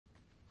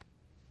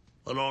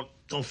Well,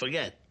 don't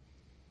forget,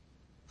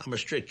 I'm a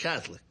strict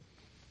Catholic.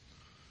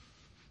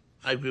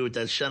 I agree with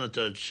that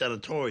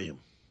senatorium.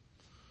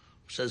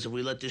 Says if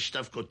we let this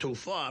stuff go too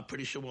far,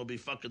 pretty soon we'll be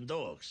fucking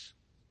dogs.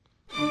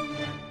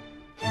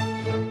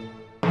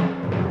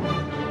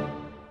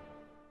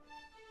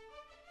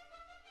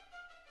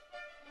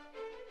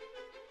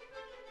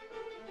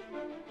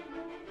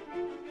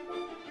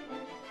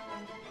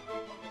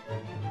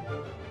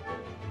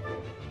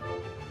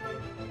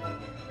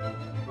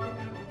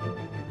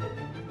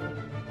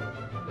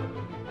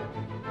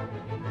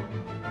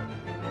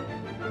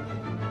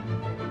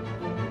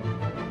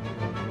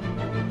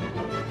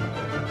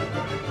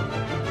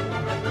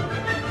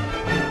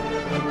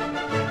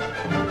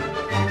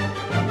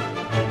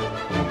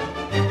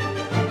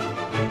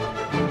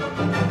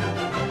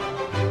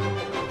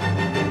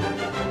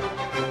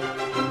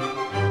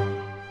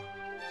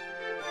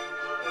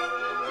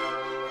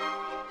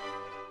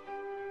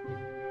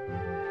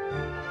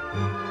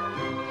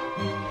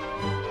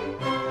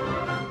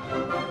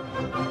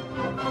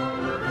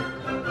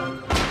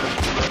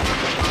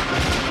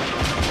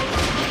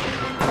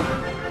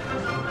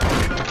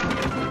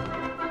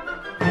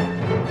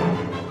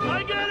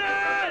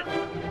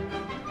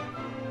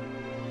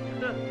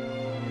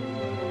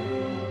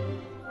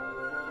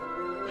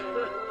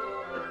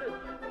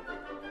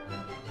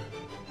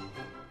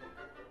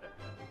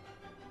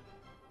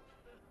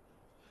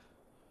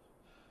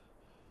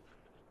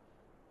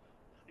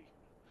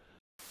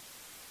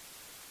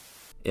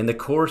 In the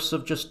course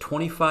of just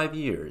 25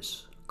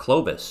 years,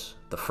 Clovis,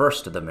 the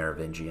first of the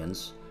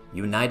Merovingians,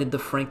 united the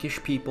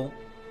Frankish people,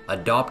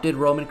 adopted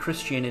Roman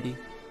Christianity,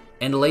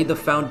 and laid the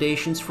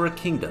foundations for a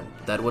kingdom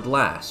that would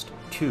last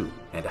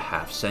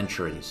 2.5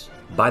 centuries.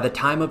 By the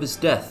time of his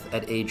death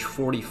at age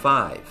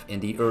 45 in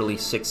the early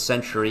 6th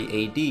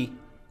century AD,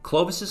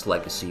 Clovis's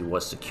legacy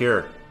was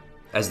secure.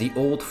 As the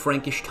old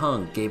Frankish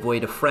tongue gave way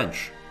to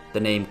French, the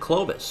name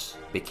Clovis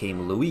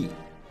became Louis,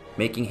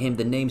 making him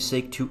the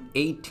namesake to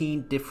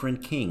 18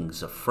 different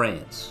kings of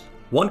France.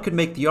 One could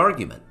make the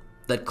argument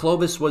that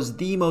Clovis was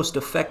the most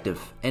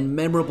effective and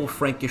memorable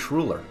Frankish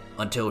ruler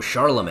until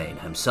Charlemagne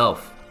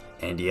himself.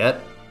 And yet,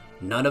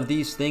 none of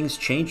these things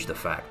changed the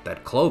fact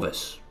that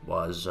Clovis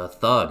was a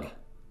thug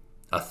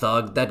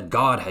that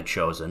God had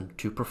chosen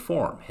to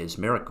perform his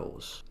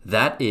miracles.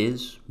 That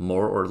is,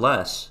 more or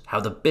less,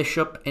 how the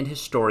bishop and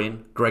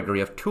historian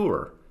Gregory of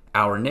Tours,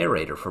 our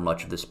narrator for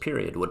much of this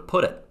period, would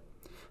put it,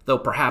 though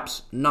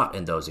perhaps not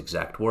in those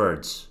exact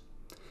words.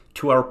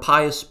 To our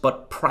pious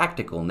but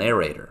practical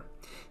narrator,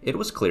 it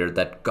was clear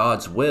that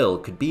God's will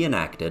could be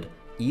enacted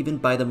even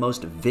by the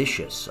most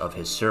vicious of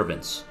his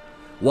servants,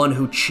 one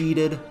who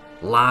cheated,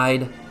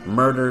 lied,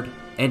 murdered,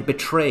 and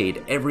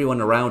betrayed everyone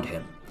around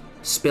him,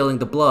 spilling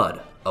the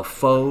blood of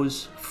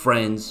foes,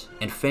 friends,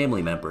 and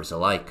family members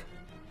alike.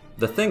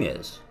 The thing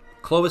is,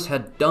 Clovis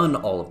had done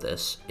all of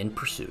this in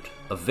pursuit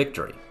of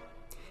victory.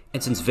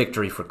 And since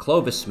victory for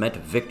Clovis meant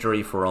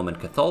victory for Roman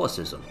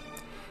Catholicism,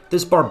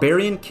 this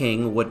barbarian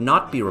king would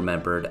not be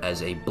remembered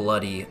as a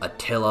bloody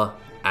Attila,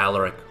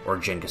 Alaric, or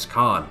Genghis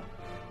Khan.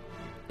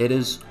 It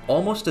is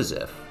almost as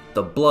if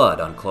the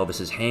blood on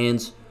Clovis's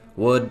hands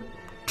would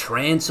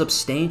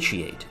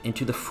transubstantiate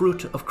into the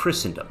fruit of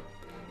Christendom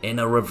in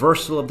a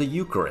reversal of the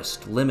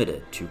Eucharist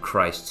limited to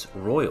Christ's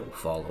royal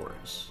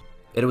followers.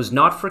 It was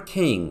not for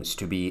kings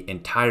to be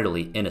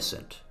entirely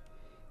innocent.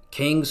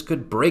 Kings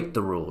could break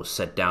the rules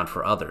set down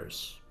for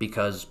others,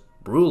 because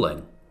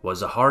ruling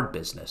was a hard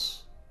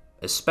business,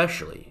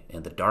 especially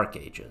in the Dark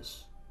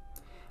Ages.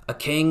 A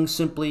king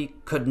simply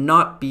could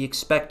not be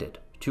expected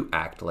to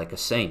act like a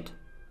saint,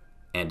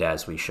 and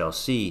as we shall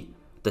see,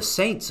 the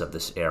saints of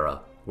this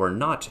era were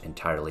not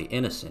entirely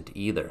innocent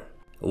either.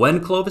 When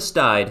Clovis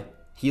died,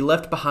 he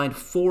left behind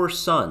 4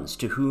 sons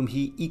to whom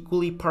he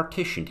equally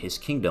partitioned his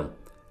kingdom,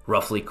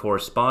 roughly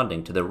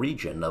corresponding to the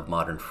region of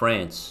modern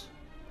France.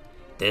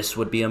 This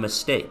would be a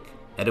mistake,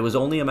 and it was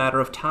only a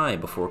matter of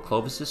time before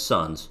Clovis's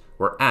sons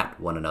were at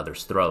one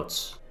another's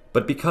throats.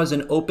 But because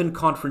an open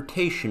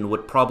confrontation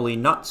would probably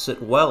not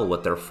sit well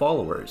with their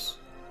followers,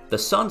 the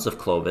sons of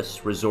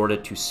Clovis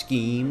resorted to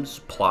schemes,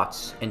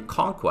 plots, and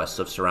conquests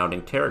of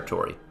surrounding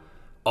territory,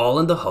 all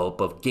in the hope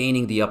of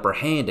gaining the upper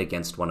hand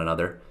against one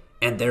another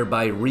and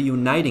thereby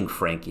reuniting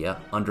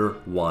Francia under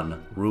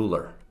one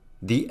ruler.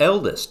 The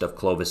eldest of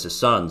Clovis's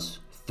sons,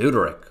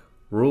 Theuderic,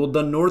 ruled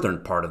the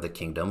northern part of the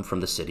kingdom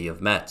from the city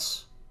of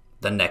Metz.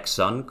 The next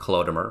son,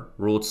 Clodomir,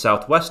 ruled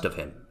southwest of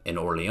him in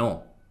Orleans.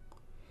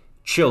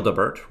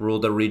 Childebert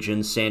ruled a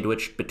region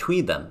sandwiched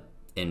between them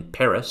in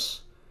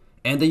Paris,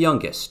 and the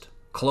youngest,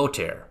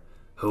 Clotaire,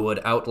 who would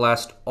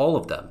outlast all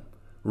of them,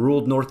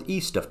 ruled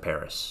northeast of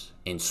Paris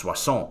in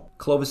Soissons.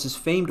 Clovis's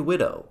famed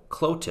widow,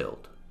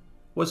 Clotilde,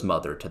 was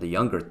mother to the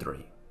younger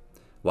 3,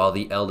 while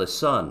the eldest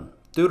son,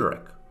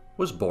 Theuderic,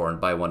 was born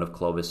by one of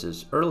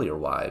Clovis's earlier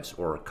wives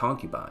or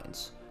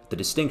concubines, the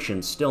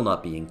distinction still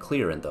not being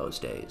clear in those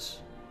days.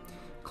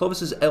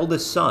 Clovis's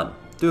eldest son,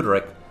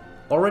 Theuderic,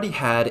 already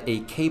had a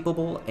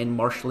capable and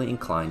martially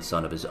inclined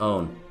son of his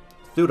own,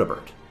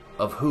 Theudebert,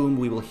 of whom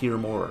we will hear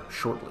more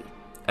shortly.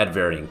 At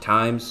varying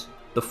times,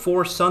 The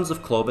four sons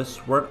of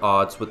Clovis were at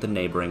odds with the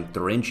neighboring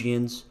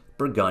Thuringians,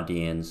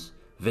 Burgundians,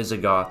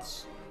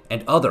 Visigoths,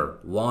 and other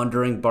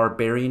wandering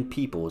barbarian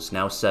peoples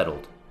now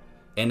settled,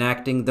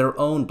 enacting their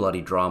own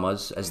bloody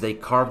dramas as they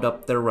carved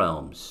up their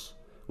realms,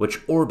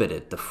 which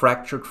orbited the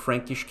fractured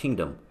Frankish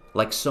kingdom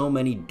like so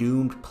many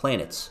doomed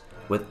planets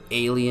with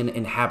alien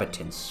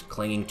inhabitants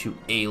clinging to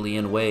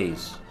alien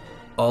ways.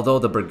 Although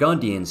the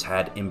Burgundians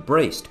had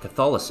embraced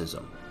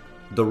Catholicism,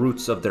 the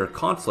roots of their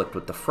conflict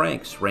with the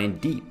Franks ran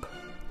deep,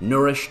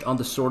 nourished on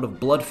the sort of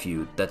blood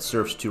feud that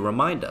serves to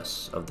remind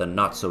us of the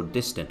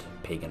not-so-distant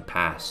pagan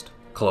past.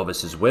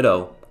 Clovis's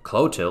widow,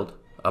 Clotilde,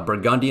 a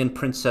Burgundian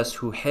princess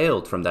who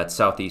hailed from that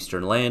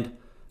southeastern land,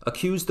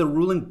 accused the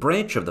ruling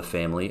branch of the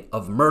family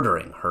of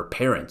murdering her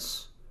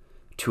parents.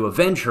 To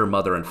avenge her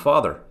mother and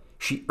father,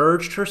 she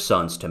urged her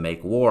sons to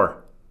make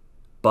war.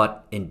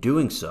 But in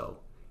doing so,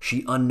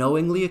 she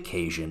unknowingly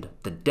occasioned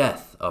the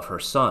death of her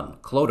son,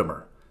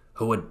 Clodomir,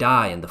 who would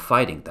die in the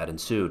fighting that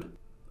ensued.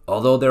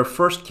 Although their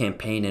first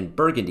campaign in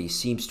Burgundy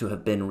seems to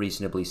have been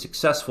reasonably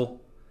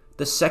successful,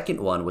 the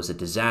second one was a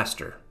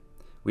disaster.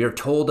 We are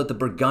told that the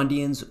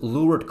Burgundians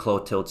lured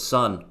Clotilde's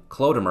son,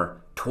 Clodomir,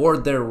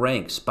 toward their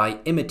ranks by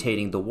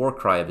imitating the war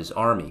cry of his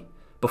army,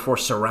 before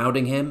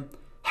surrounding him,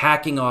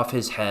 hacking off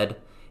his head,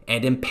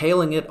 and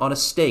impaling it on a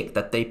stake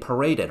that they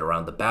paraded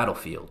around the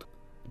battlefield.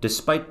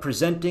 Despite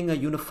presenting a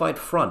unified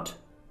front,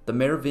 the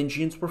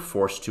Merovingians were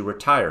forced to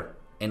retire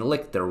and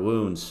lick their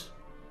wounds.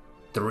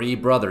 3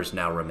 brothers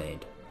now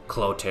remained: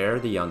 Clotaire,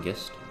 the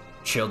youngest,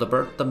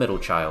 Childebert, the middle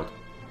child,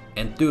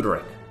 and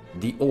Theuderic,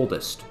 the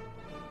oldest,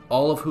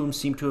 all of whom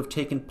seem to have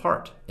taken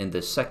part in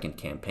this second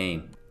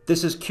campaign.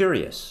 This is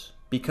curious,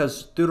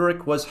 because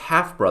Theuderic was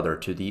half-brother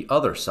to the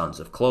other sons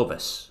of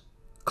Clovis.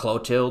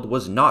 Clotilde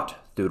was not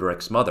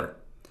Theuderic's mother,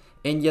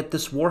 and yet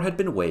this war had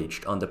been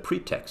waged on the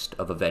pretext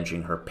of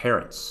avenging her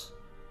parents.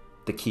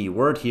 The key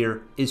word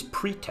here is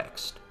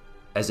pretext,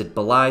 as it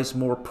belies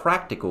more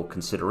practical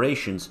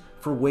considerations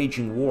for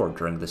waging war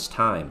during this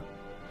time,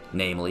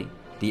 namely,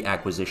 the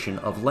acquisition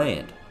of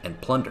land and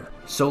plunder.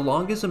 So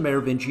long as a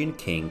Merovingian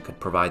king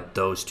could provide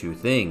those two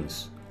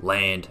things,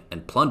 land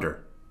and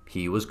plunder,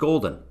 he was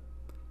golden.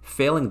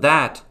 Failing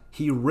that,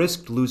 he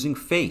risked losing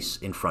face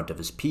in front of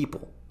his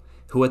people,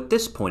 who at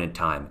this point in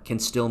time can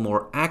still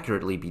more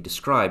accurately be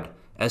described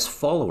as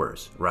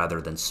followers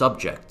rather than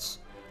subjects,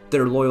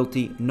 their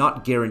loyalty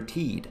not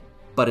guaranteed,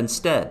 but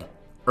instead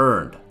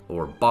earned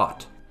or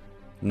bought.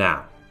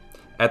 Now,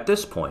 at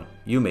this point,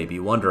 you may be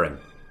wondering,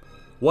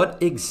 what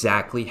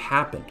exactly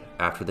happened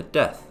after the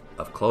death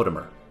of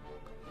Clodomir?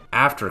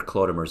 After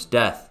Clodomir's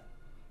death,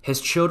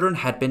 his children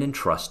had been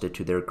entrusted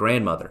to their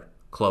grandmother,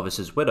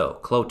 Clovis's widow,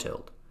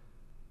 Clotilde.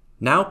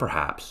 Now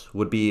perhaps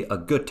would be a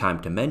good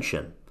time to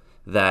mention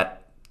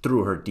that,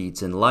 through her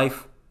deeds in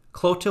life,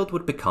 Clotilde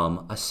would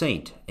become a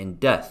saint in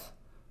death,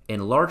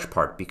 in large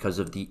part because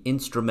of the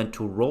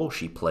instrumental role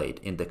she played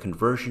in the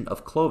conversion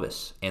of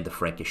Clovis and the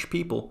Frankish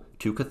people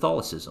to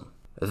Catholicism.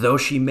 Though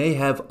she may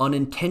have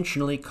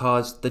unintentionally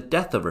caused the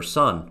death of her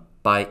son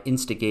by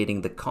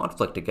instigating the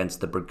conflict against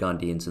the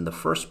Burgundians in the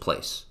first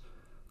place,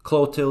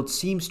 Clotilde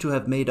seems to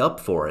have made up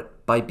for it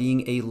by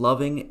being a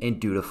loving and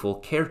dutiful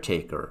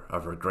caretaker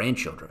of her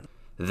grandchildren.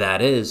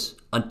 That is,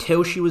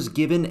 until she was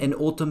given an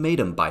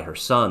ultimatum by her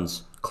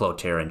sons,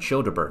 Clotaire and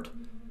Childebert,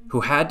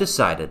 who had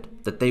decided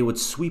that they would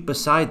sweep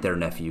aside their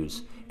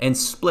nephews and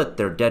split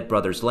their dead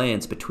brother's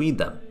lands between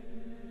them.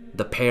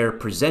 The pair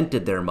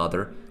presented their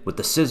mother with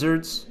the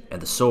scissors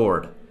and the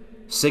sword,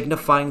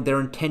 signifying their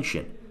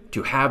intention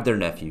to have their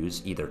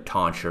nephews either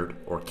tonsured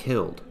or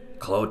killed.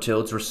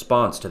 Clotilde's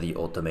response to the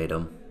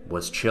ultimatum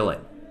was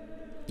chilling,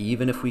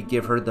 even if we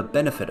give her the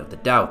benefit of the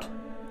doubt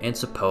and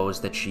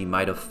suppose that she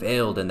might have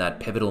failed in that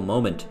pivotal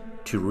moment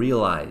to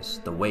realize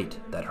the weight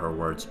that her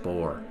words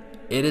bore.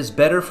 "It is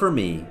better for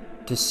me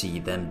to see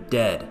them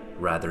dead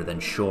rather than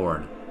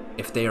shorn,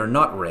 if they are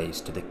not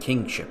raised to the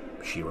kingship,"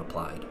 she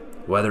replied.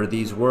 Whether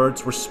these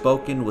words were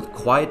spoken with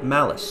quiet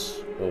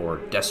malice, or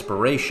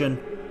desperation,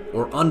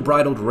 or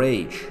unbridled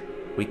rage,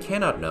 we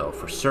cannot know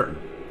for certain.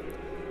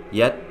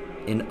 Yet,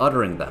 in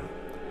uttering them,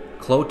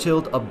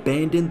 Clotilde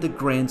abandoned the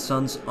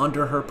grandsons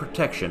under her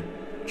protection,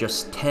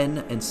 just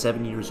 10 and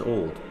 7 years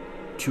old,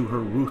 to her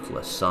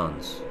ruthless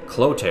sons.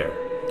 Clotaire,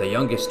 the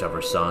youngest of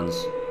her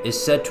sons,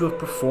 is said to have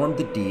performed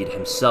the deed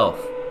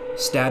himself,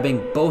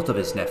 stabbing both of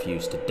his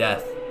nephews to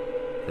death.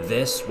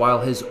 This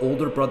while his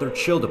older brother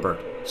Childebert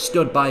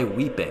stood by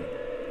weeping,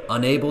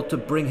 unable to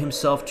bring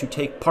himself to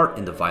take part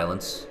in the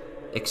violence,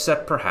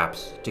 except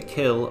perhaps to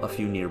kill a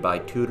few nearby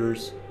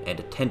tutors and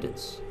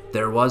attendants.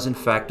 There was in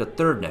fact a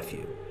third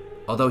nephew,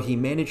 although he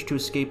managed to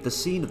escape the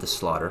scene of the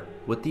slaughter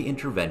with the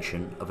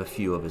intervention of a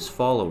few of his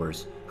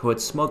followers who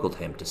had smuggled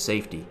him to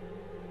safety.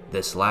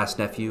 This last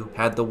nephew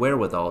had the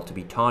wherewithal to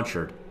be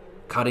tonsured,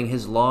 cutting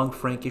his long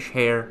Frankish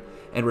hair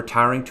and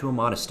retiring to a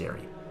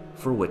monastery,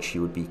 for which he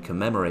would be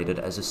commemorated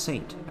as a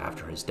saint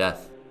after his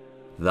death.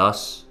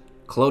 Thus,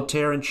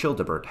 Clotaire and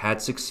Childebert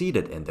had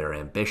succeeded in their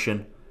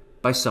ambition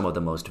by some of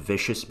the most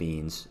vicious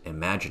means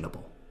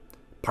imaginable,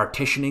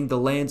 partitioning the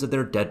lands of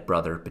their dead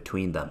brother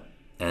between them,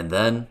 And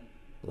then,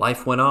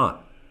 life went on.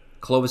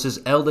 Clovis's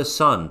eldest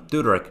son,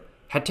 Theuderic,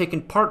 had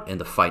taken part in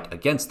the fight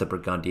against the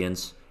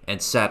Burgundians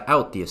and sat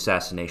out the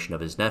assassination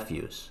of his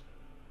nephews.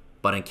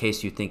 But in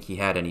case you think he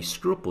had any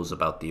scruples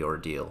about the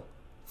ordeal,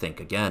 think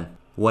again.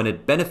 When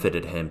it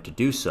benefited him to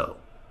do so,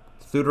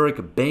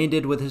 Theuderic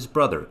banded with his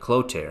brother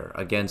Clotaire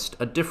against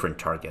a different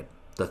target,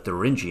 the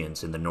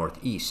Thuringians in the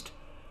northeast,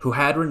 who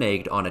had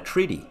reneged on a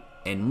treaty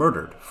and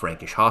murdered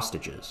Frankish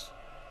hostages.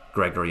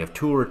 Gregory of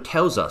Tours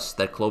tells us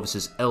that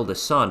Clovis's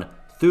eldest son,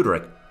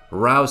 Theuderic,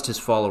 roused his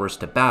followers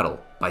to battle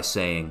by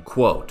saying,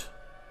 quote,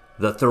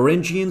 "The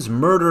Thuringians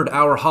murdered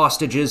our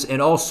hostages in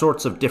all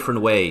sorts of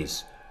different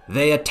ways.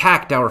 They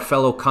attacked our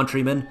fellow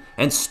countrymen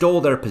and stole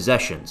their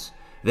possessions.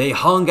 They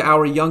hung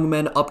our young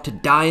men up to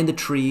die in the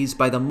trees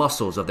by the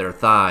muscles of their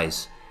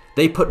thighs.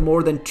 They put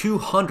more than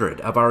 200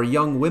 of our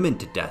young women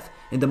to death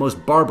in the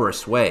most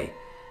barbarous way.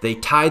 They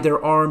tied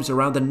their arms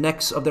around the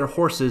necks of their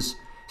horses,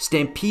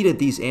 stampeded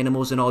these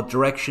animals in all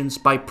directions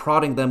by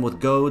prodding them with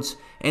goads,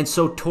 and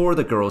so tore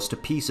the girls to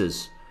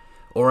pieces.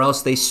 Or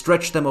else they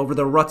stretched them over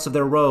the ruts of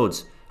their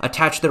roads,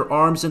 attached their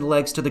arms and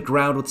legs to the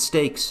ground with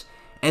stakes,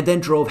 and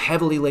then drove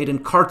heavily laden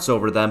carts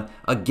over them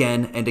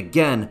again and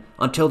again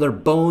until their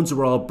bones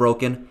were all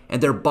broken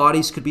and their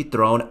bodies could be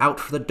thrown out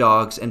for the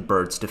dogs and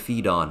birds to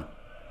feed on.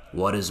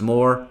 What is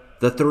more,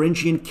 the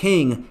Thuringian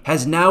king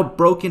has now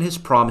broken his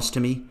promise to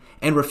me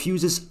and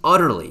refuses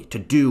utterly to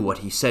do what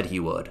he said he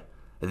would.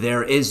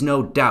 There is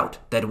no doubt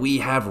that we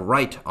have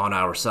right on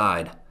our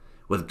side.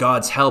 With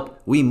God's help,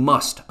 we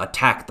must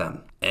attack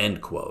them."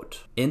 End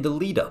quote. In the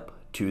lead-up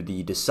to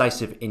the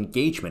decisive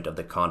engagement of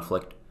the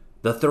conflict,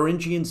 the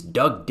Thuringians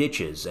dug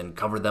ditches and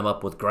covered them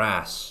up with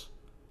grass.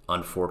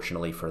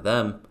 Unfortunately for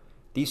them,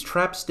 these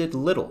traps did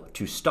little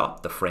to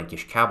stop the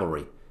Frankish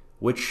cavalry,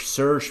 which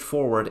surged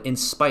forward in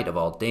spite of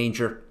all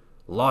danger,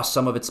 lost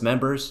some of its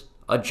members,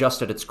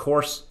 adjusted its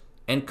course,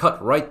 and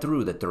cut right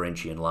through the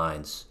Thuringian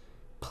lines,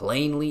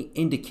 plainly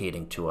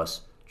indicating to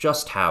us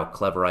just how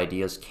clever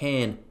ideas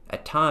can,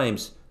 at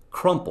times,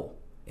 crumple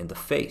in the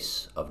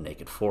face of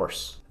naked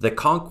force. The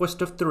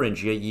conquest of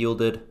Thuringia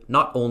yielded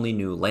not only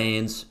new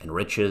lands and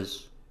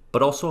riches,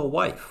 but also a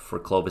wife for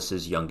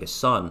Clovis's youngest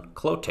son,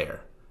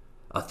 Clotaire,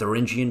 a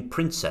Thuringian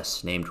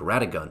princess named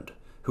Radegund,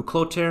 who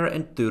Clotaire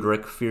and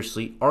Theuderic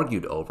fiercely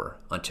argued over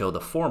until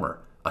the former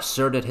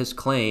asserted his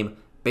claim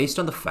based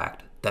on the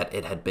fact that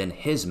it had been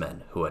his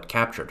men who had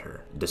captured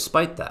her.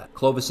 Despite that,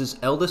 Clovis's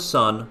eldest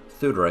son,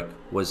 Theuderic,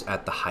 was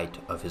at the height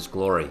of his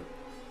glory.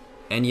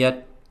 And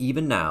yet,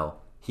 even now,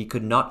 he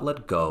could not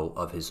let go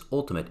of his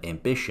ultimate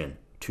ambition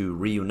to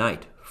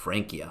reunite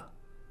Francia.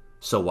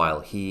 So while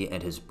he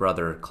and his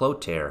brother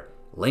Clotaire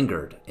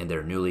lingered in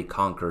their newly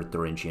conquered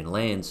Thuringian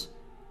lands,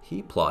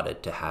 he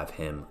plotted to have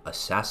him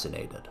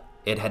assassinated.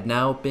 It had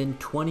now been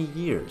 20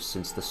 years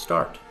since the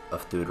start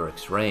of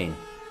Theuderic's reign,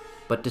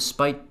 but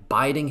despite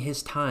biding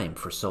his time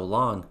for so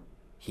long,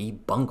 he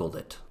bungled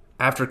it.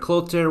 After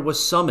Clotaire was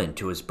summoned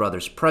to his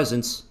brother's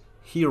presence,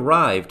 he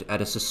arrived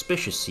at a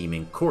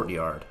suspicious-seeming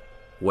courtyard,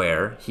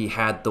 where he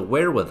had the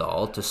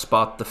wherewithal to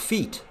spot the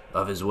feet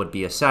of his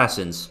would-be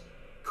assassins,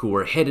 who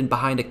were hidden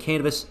behind a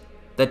canvas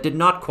that did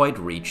not quite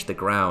reach the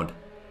ground.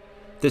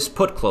 This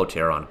put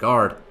Clotaire on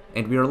guard,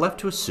 and we are left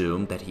to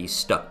assume that he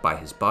stuck by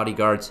his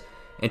bodyguards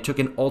and took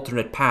an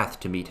alternate path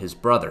to meet his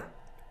brother.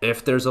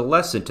 If there's a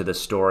lesson to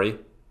this story,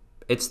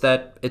 it's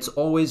that it's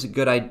always a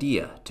good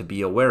idea to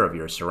be aware of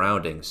your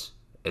surroundings,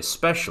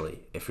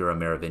 especially if you're a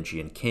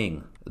Merovingian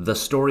king. The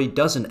story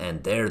doesn't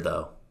end there,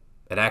 though.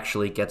 It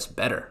actually gets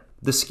better.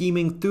 The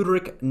scheming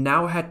Theuderic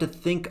now had to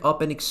think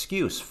up an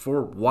excuse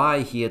for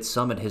why he had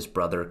summoned his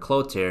brother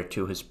Clotaire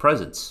to his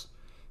presence.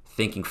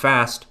 Thinking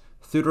fast,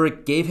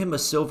 Theuderic gave him a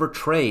silver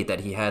tray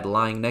that he had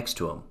lying next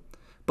to him,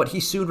 but he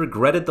soon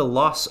regretted the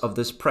loss of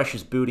this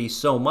precious booty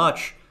so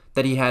much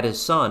that he had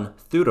his son,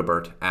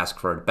 Theudebert, ask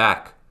for it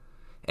back.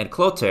 And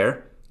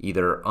Clotaire,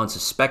 either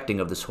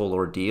unsuspecting of this whole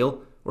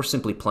ordeal or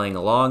simply playing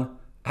along,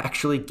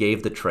 actually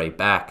gave the tray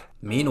back.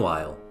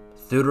 Meanwhile,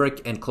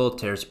 Theuderic and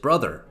Clotaire's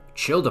brother,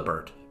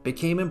 Childebert,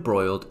 became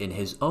embroiled in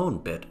his own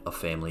bit of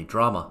family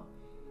drama.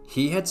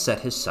 He had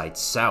set his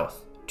sights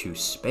south, to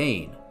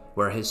Spain,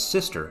 where his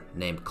sister,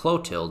 named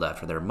Clotilde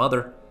after their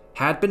mother,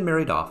 had been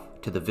married off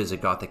to the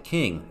Visigothic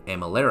king,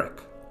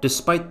 Amalaric.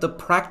 Despite the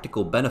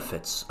practical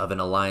benefits of an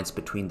alliance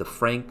between the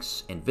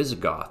Franks and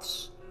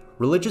Visigoths,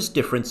 religious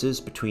differences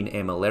between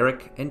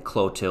Amalaric and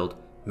Clotilde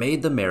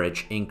made the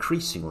marriage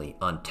increasingly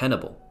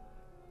untenable.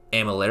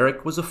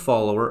 Amalaric was a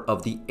follower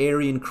of the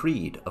Arian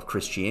creed of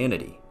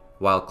Christianity,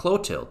 while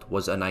Clotilde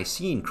was a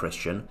Nicene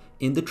Christian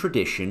in the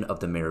tradition of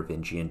the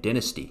Merovingian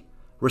dynasty,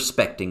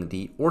 respecting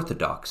the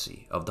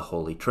orthodoxy of the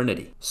Holy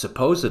Trinity.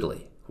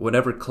 Supposedly,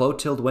 whenever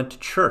Clotilde went to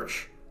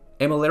church,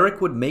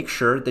 Amalaric would make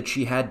sure that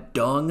she had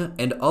dung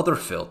and other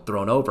filth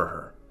thrown over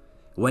her.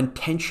 When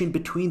tension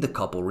between the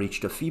couple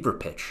reached a fever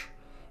pitch,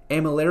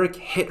 Amalaric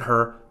hit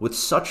her with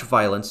such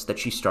violence that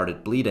she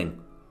started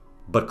bleeding.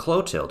 But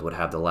Clotilde would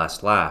have the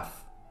last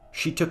laugh.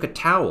 She took a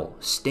towel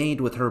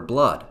stained with her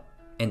blood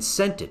and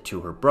sent it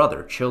to her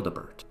brother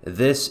Childebert.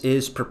 This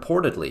is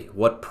purportedly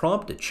what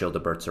prompted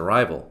Childebert's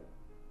arrival,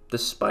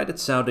 despite it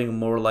sounding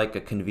more like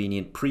a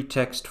convenient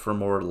pretext for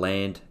more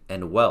land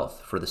and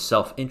wealth for the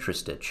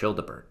self-interested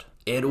Childebert.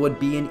 It would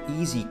be an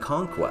easy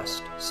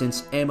conquest,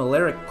 since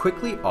Amalaric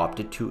quickly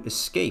opted to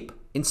escape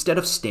instead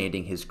of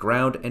standing his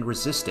ground and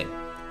resisting.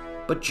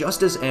 But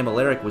just as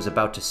Amalaric was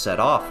about to set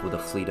off with a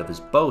fleet of his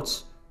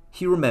boats,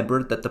 he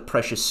remembered that the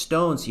precious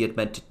stones he had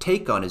meant to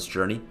take on his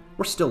journey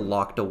were still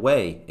locked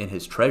away in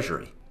his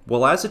treasury.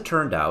 Well, as it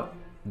turned out,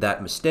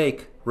 that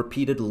mistake,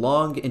 repeated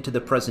long into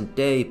the present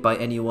day by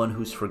anyone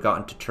who's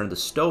forgotten to turn the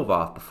stove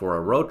off before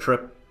a road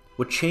trip,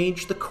 would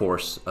change the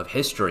course of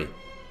history.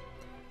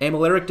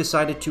 Amalaric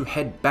decided to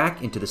head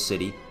back into the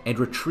city and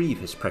retrieve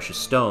his precious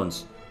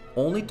stones,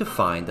 only to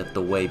find that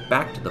the way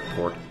back to the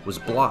port was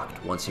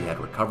blocked once he had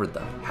recovered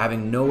them.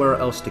 Having nowhere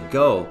else to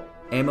go,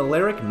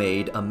 Amalaric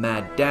made a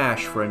mad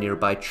dash for a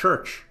nearby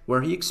church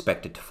where he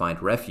expected to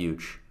find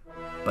refuge.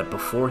 But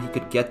before he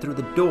could get through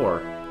the door,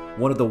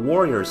 one of the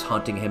warriors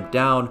hunting him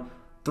down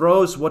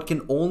throws what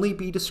can only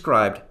be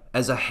described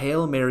as a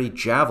Hail Mary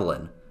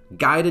javelin,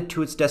 guided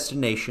to its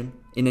destination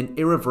in an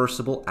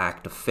irreversible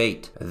act of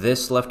fate.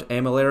 This left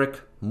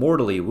Amalaric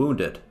mortally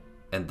wounded,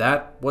 and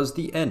that was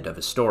the end of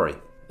his story.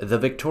 The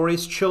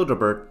victorious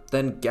Childebert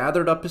then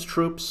gathered up his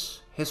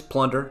troops, his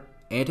plunder,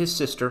 and his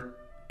sister,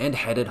 and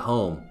headed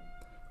home,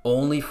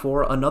 only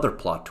for another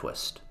plot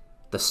twist: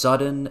 the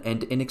sudden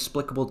and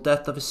inexplicable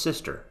death of his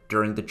sister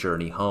during the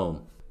journey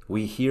home.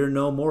 We hear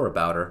no more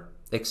about her,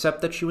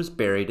 except that she was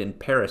buried in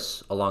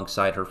Paris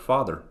alongside her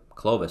father,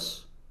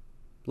 Clovis.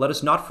 Let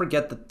us not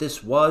forget that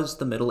this was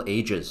the Middle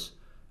Ages,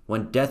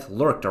 when death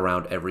lurked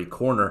around every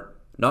corner,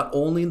 not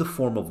only in the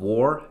form of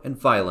war and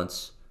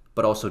violence,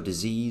 but also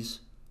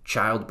disease,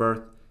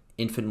 childbirth,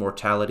 infant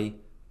mortality,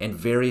 and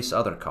various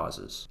other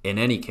causes. In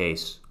any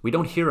case, we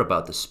don't hear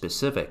about the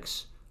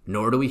specifics,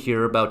 nor do we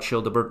hear about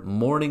Childebert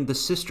mourning the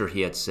sister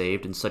he had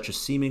saved in such a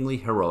seemingly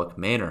heroic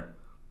manner.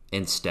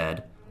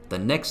 Instead, the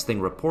next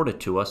thing reported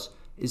to us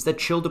is that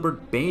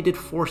Childebert banded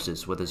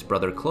forces with his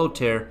brother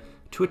Clotaire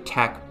to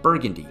attack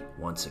Burgundy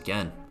once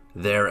again.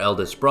 Their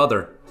eldest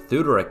brother,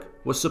 Theuderic,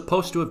 was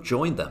supposed to have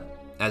joined them,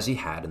 as he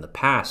had in the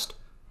past,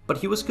 but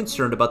he was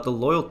concerned about the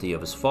loyalty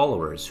of his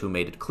followers, who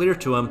made it clear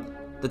to him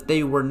that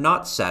they were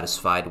not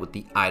satisfied with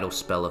the idle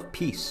spell of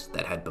peace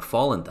that had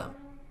befallen them.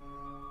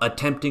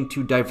 Attempting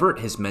to divert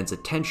his men's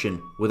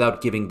attention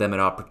without giving them an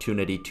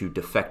opportunity to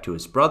defect to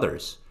his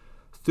brothers,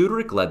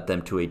 Theuderic led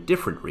them to a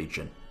different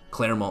region,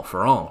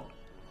 Clermont-Ferrand,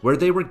 where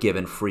they were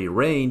given free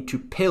rein to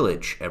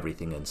pillage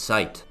everything in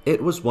sight.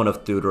 It was one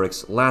of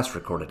Theuderic's last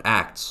recorded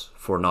acts,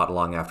 for not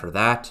long after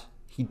that,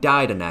 he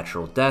died a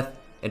natural death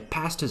and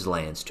passed his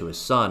lands to his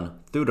son,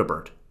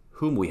 Theudebert,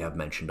 whom we have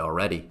mentioned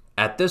already.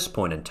 At this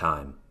point in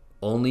time,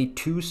 only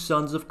two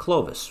sons of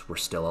Clovis were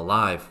still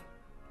alive: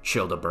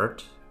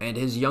 Childebert and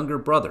his younger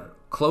brother,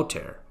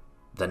 Clotaire,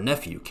 the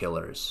nephew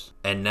killers.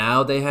 And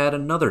now they had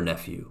another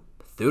nephew,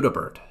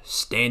 Theudebert,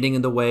 standing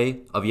in the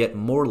way of yet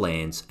more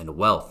lands and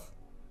wealth.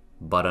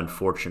 But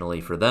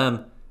unfortunately for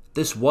them,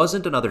 this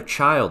wasn't another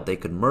child they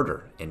could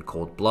murder in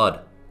cold blood.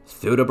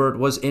 Theudebert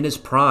was in his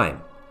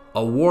prime,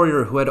 a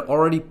warrior who had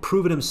already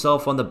proven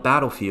himself on the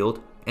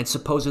battlefield and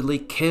supposedly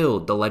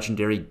killed the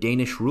legendary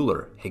Danish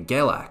ruler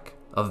Hygelac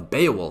of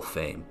Beowulf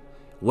fame,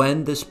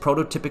 when this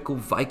prototypical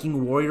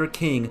Viking warrior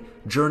king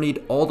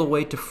journeyed all the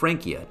way to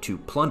Francia to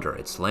plunder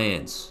its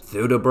lands.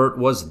 Theudebert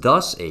was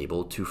thus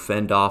able to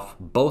fend off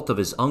both of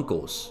his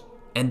uncles,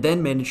 and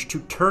then managed to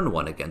turn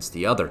one against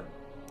the other.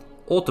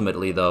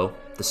 Ultimately, though,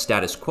 the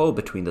status quo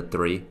between the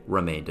three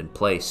remained in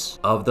place.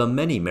 Of the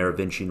many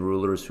Merovingian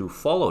rulers who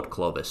followed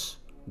Clovis,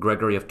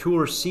 Gregory of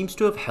Tours seems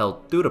to have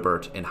held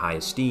Theudebert in high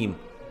esteem,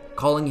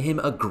 calling him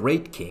a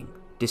great king,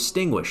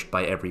 distinguished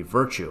by every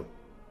virtue.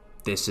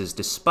 This is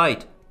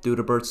despite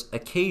Theudebert's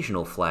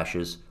occasional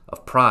flashes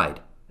of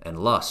pride and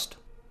lust.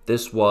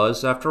 This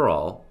was, after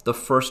all, the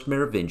first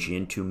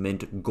Merovingian to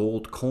mint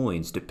gold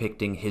coins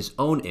depicting his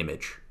own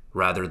image,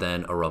 rather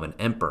than a Roman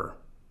emperor.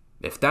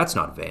 If that's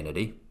not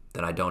vanity,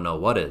 then I don't know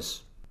what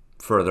is.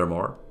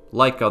 Furthermore,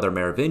 like other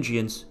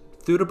Merovingians,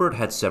 Theudebert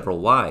had several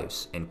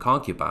wives and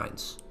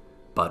concubines,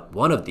 but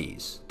one of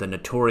these, the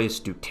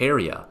notorious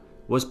Deuteria,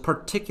 was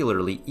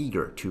particularly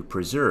eager to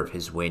preserve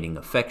his waning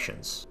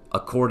affections.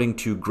 According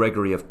to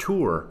Gregory of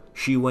Tours,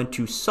 she went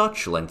to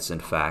such lengths, in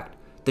fact,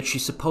 that she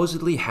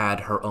supposedly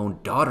had her own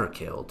daughter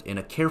killed in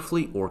a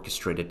carefully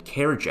orchestrated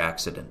carriage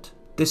accident.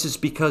 This is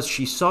because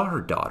she saw her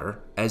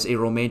daughter as a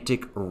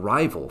romantic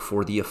rival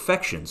for the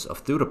affections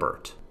of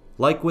Theudebert.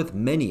 Like with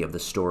many of the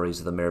stories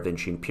of the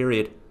Merovingian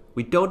period,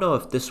 we don't know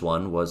if this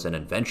one was an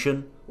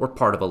invention or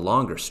part of a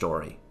longer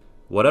story.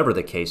 Whatever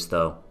the case,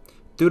 though,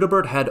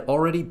 Theudebert had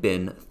already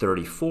been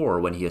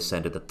 34 when he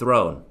ascended the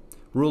throne,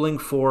 ruling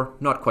for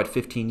not quite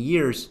 15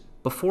 years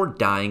before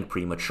dying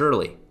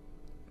prematurely.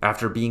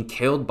 After being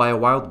killed by a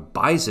wild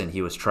bison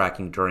he was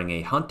tracking during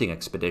a hunting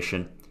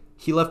expedition,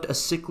 he left a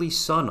sickly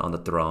son on the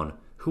throne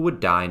who would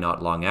die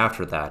not long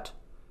after that.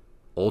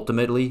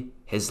 Ultimately,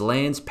 his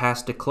lands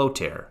passed to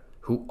Clotaire,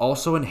 who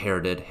also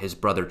inherited his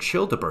brother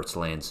Childebert's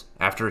lands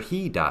after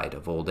he died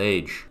of old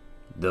age.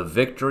 The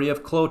victory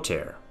of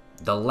Clotaire,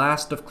 the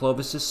last of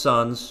Clovis's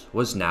sons,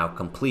 was now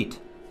complete,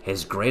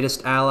 his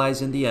greatest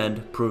allies in the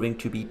end proving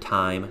to be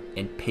time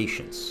and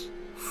patience.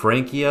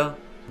 Francia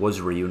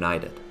was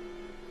reunited,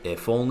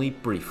 if only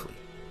briefly.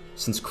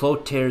 Since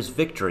Clotaire's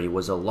victory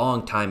was a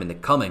long time in the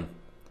coming,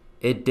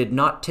 it did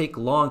not take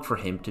long for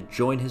him to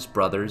join his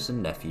brothers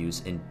and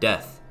nephews in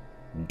death,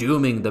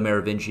 dooming the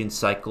Merovingian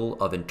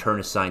cycle of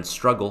internecine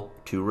struggle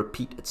to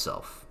repeat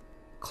itself.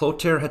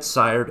 Clotaire had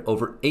sired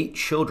over 8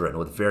 children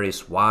with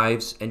various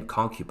wives and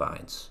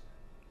concubines.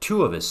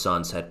 2 of his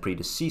sons had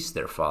predeceased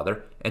their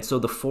father, and so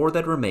the 4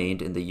 that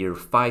remained in the year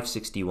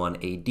 561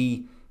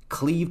 AD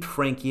cleaved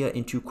Francia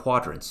into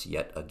quadrants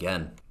yet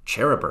again.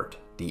 Charibert,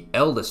 the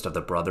eldest of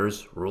the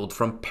brothers, ruled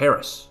from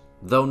Paris,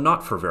 though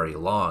not for very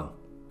long.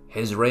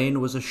 His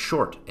reign was a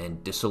short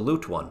and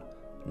dissolute one,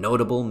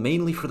 notable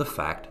mainly for the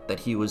fact that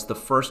he was the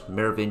first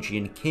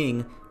Merovingian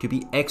king to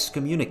be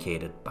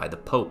excommunicated by the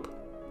Pope.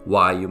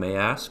 Why, you may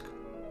ask?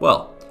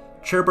 Well,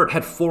 Charibert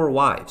had 4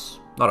 wives,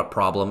 not a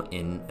problem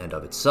in and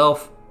of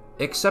itself,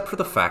 except for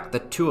the fact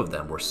that 2 of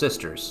them were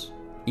sisters.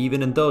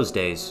 Even in those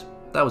days,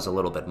 that was a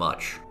little bit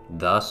much.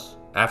 Thus,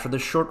 after the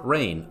short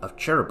reign of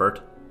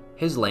Charibert,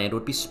 his land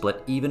would be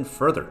split even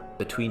further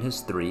between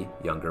his 3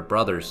 younger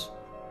brothers.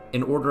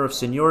 In order of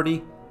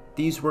seniority,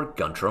 these were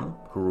Guntram,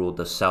 who ruled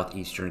the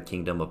southeastern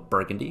kingdom of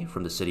Burgundy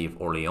from the city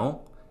of Orleans,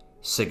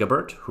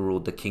 Sigibert, who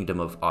ruled the kingdom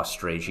of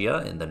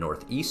Austrasia in the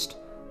northeast,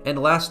 and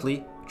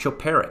lastly,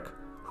 Chilperic,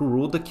 who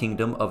ruled the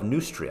kingdom of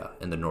Neustria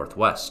in the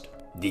northwest.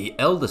 The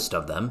eldest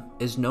of them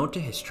is known to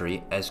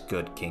history as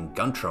Good King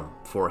Guntram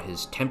for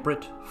his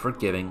temperate,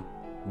 forgiving,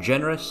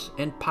 generous,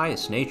 and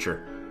pious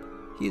nature.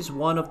 He is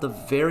one of the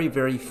very,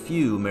 very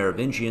few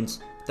Merovingians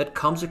that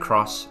comes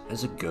across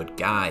as a good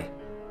guy.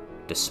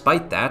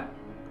 Despite that,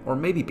 or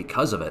maybe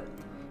because of it,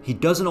 he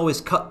doesn't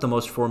always cut the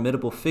most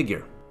formidable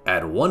figure.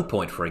 At one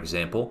point, for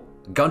example,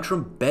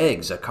 Guntram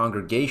begs a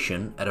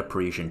congregation at a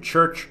Parisian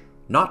church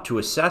not to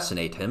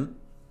assassinate him,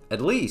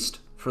 at least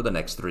for the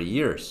next 3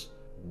 years.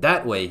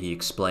 That way, he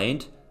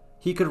explained,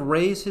 he could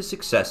raise his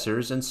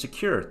successors and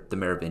secure the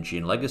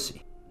Merovingian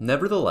legacy.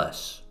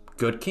 Nevertheless,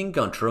 Good King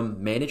Guntram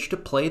managed to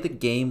play the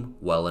game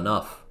well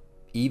enough,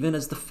 even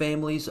as the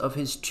families of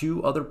his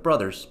 2 other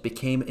brothers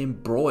became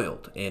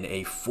embroiled in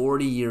a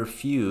 40-year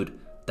feud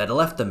that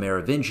left the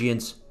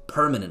Merovingians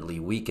permanently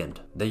weakened.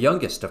 The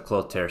youngest of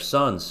Clotaire's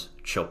sons,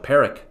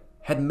 Chilperic,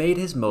 had made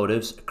his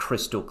motives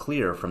crystal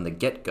clear from the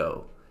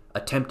get-go,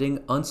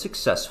 attempting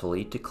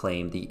unsuccessfully to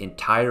claim the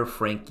entire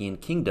Francian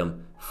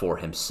kingdom for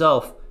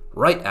himself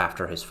right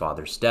after his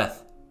father's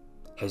death.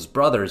 His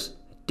brothers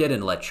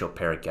didn't let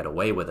Chilperic get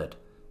away with it,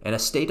 and a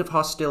state of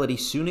hostility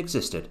soon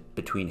existed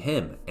between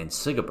him and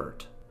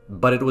Sigibert.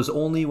 But it was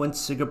only when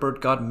Sigibert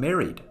got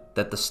married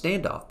that the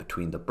standoff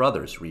between the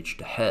brothers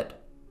reached a head.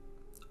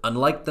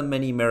 Unlike the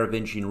many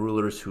Merovingian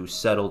rulers who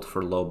settled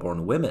for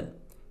low-born women,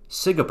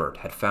 Sigibert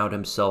had found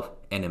himself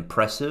an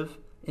impressive,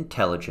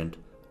 intelligent,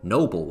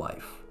 noble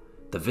wife,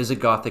 the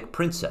Visigothic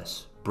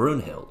princess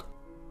Brunhild.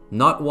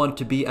 Not one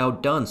to be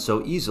outdone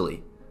so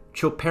easily,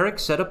 Chilperic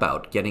set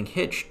about getting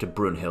hitched to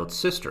Brunhild's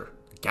sister,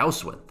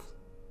 Gauswinth.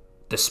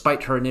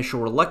 Despite her initial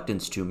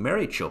reluctance to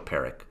marry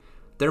Chilperic,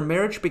 their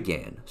marriage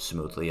began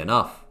smoothly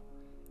enough.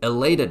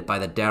 Elated by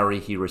the dowry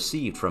he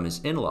received from his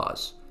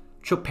in-laws,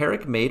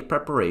 Chilperic made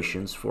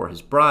preparations for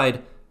his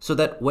bride so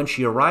that when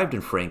she arrived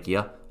in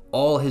Francia,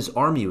 all his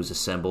army was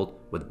assembled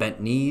with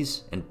bent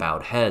knees and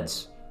bowed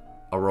heads,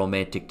 a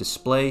romantic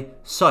display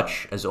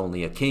such as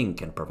only a king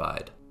can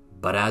provide.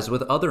 But as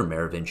with other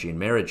Merovingian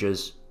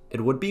marriages,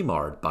 it would be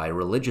marred by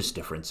religious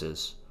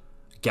differences.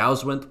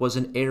 Gauswinth was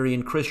an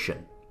Arian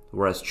Christian,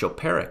 whereas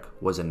Chilperic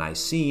was a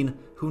Nicene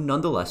who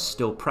nonetheless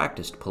still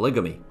practiced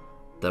polygamy,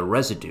 the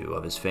residue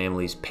of his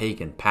family's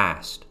pagan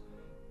past.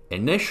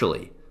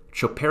 Initially,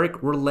 Chilperic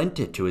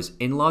relented to his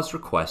in-laws'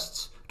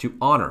 requests to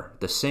honor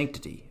the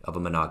sanctity of a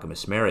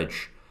monogamous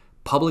marriage,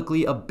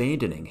 publicly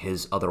abandoning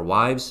his other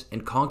wives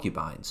and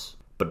concubines.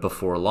 But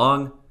before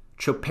long,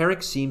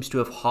 Chilperic seems to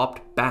have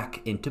hopped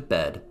back into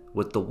bed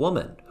with the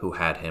woman who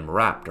had him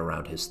wrapped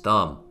around his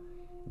thumb,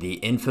 the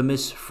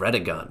infamous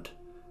Fredegund,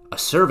 a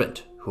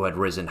servant who had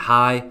risen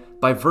high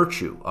by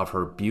virtue of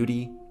her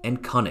beauty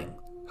and cunning,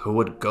 who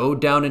would go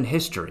down in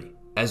history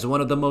as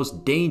one of the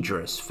most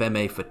dangerous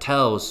femme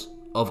fatales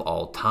of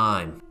all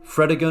time.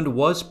 Fredegund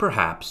was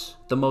perhaps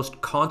the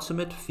most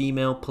consummate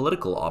female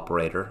political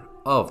operator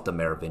of the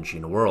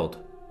Merovingian world.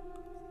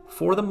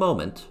 For the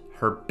moment,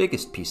 her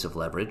biggest piece of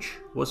leverage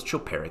was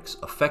Chilperic's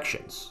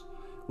affections,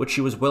 which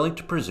she was willing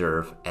to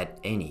preserve at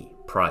any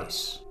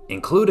price,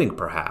 including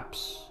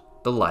perhaps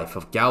the life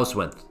of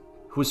Gauswinth,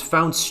 who was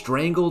found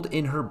strangled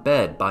in her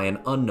bed by an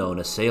unknown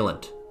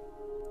assailant.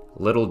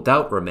 Little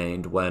doubt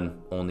remained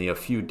when, only a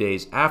few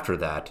days after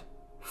that,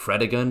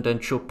 Fredegund and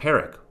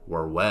Chilperic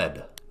were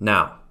wed.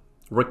 Now,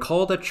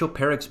 recall that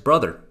Chilperic's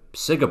brother,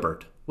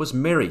 Sigibert, was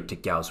married to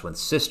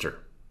Gauswinth's sister,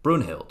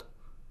 Brunhild.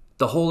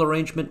 The whole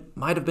arrangement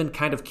might have been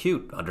kind of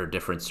cute under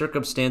different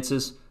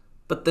circumstances,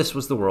 But this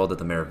was the world of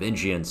the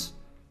Merovingians,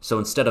 so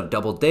instead of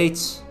double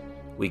dates,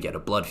 we get a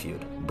blood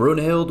feud.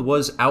 Brunhild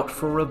was out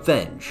for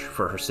revenge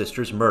for her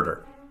sister's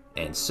murder,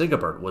 and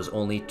Sigebert was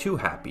only too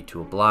happy to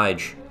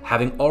oblige,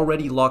 having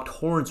already locked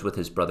horns with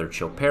his brother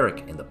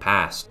Chilperic in the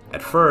past.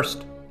 At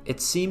first,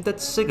 it seemed that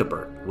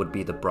Sigebert would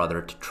be the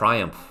brother to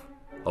triumph.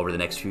 Over the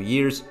next few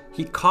years,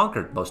 he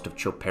conquered most of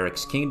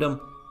Chilperic's kingdom,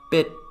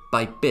 bit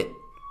by bit,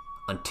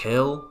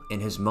 until,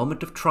 in his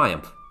moment of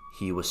triumph,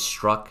 he was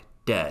struck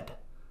dead,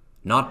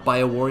 not by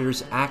a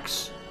warrior's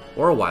axe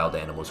or a wild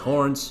animal's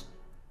horns,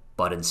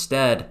 but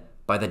instead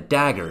by the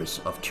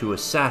daggers of two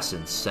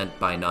assassins sent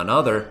by none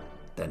other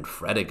than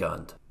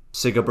Fredegund.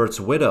 Sigebert's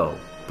widow,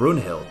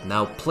 Brunhild,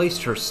 now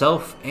placed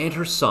herself and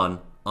her son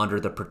under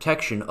the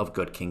protection of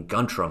good King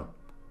Guntram.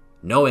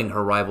 Knowing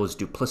her rival's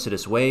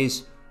duplicitous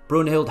ways,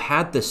 Brunhild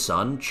had the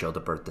son,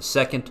 Childebert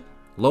II,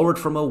 lowered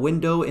from a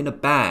window in a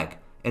bag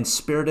and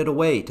spirited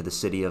away to the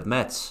city of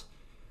Metz,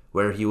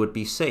 where he would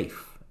be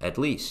safe, at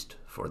least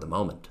for the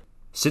moment.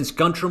 Since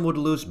Guntram would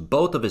lose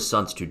both of his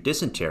sons to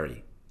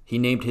dysentery, he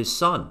named his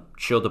son,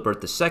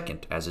 Childebert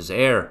II, as his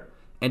heir,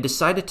 and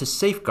decided to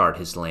safeguard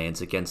his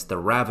lands against the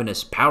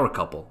ravenous power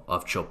couple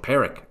of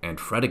Chilperic and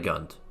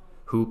Fredegund,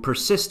 who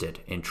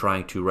persisted in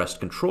trying to wrest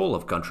control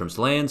of Guntram's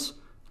lands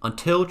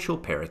until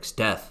Chilperic's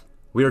death.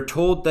 We are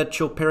told that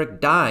Chilperic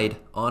died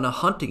on a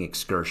hunting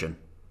excursion,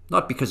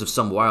 not because of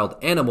some wild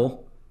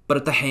animal, but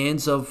at the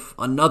hands of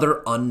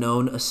another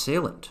unknown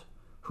assailant,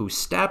 who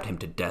stabbed him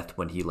to death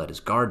when he let his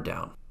guard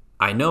down.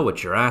 I know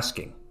what you're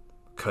asking.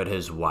 Could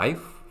his wife,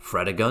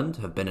 Fredegund,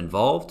 have been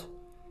involved?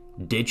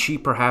 Did she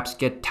perhaps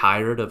get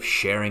tired of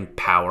sharing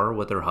power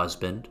with her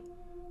husband?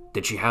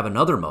 Did she have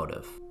another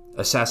motive?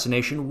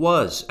 Assassination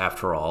was,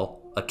 after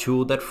all, a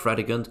tool that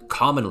Fredegund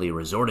commonly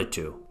resorted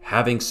to,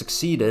 having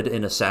succeeded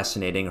in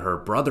assassinating her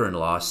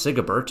brother-in-law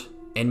Sigebert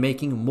and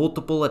making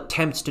multiple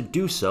attempts to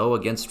do so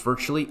against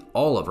virtually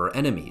all of her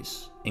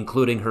enemies,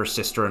 including her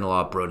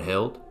sister-in-law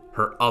Brunhild,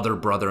 her other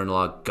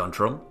brother-in-law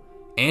Guntram,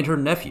 and her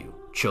nephew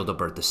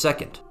Childebert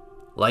II.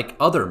 Like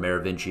other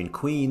Merovingian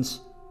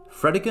queens,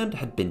 Fredegund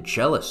had been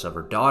jealous of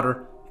her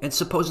daughter and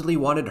supposedly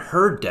wanted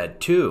her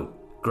dead too.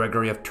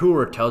 Gregory of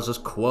Tours tells us,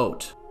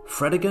 quote,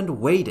 "Fredegund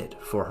waited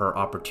for her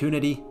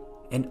opportunity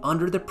and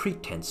under the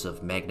pretense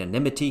of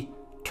magnanimity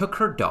took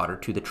her daughter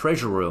to the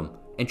treasure room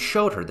and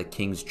showed her the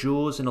king's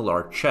jewels in a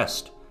large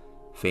chest.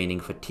 Feigning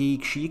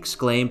fatigue, she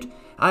exclaimed,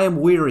 'I am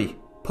weary.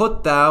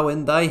 Put thou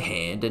in thy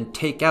hand and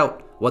take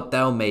out what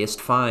thou mayest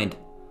find.'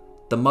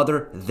 The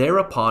mother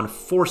thereupon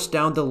forced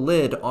down the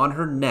lid on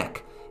her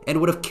neck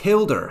and would have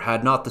killed her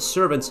had not the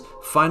servants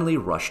finally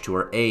rushed to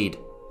her aid."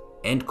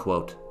 End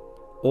quote.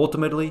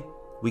 Ultimately,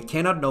 we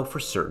cannot know for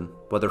certain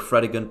whether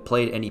Fredegund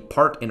played any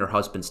part in her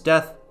husband's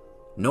death,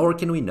 nor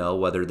can we know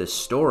whether this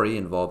story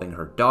involving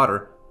her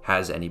daughter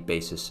has any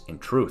basis in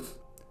truth.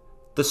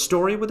 The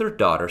story with her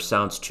daughter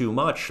sounds too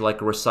much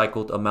like a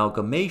recycled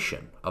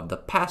amalgamation of the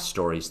past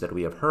stories that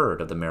we have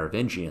heard of the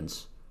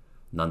Merovingians.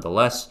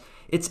 Nonetheless,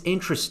 it's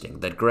interesting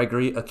that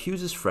Gregory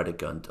accuses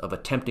Fredegund of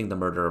attempting the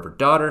murder of her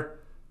daughter,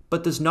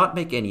 but does not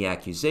make any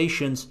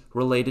accusations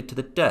related to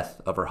the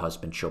death of her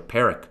husband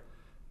Chilperic.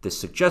 This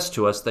suggests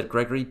to us that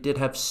Gregory did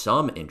have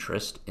some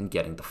interest in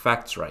getting the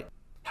facts right.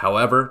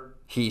 However,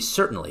 he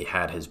certainly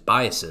had his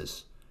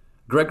biases.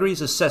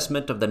 Gregory's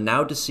assessment of the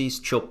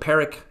now-deceased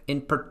Chilperic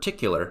in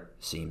particular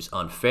seems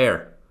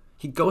unfair.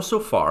 He goes so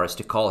far as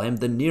to call him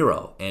the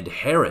Nero and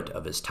Herod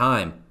of his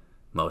time,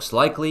 most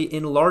likely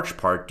in large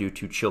part due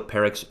to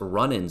Chilperic's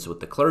run-ins with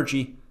the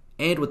clergy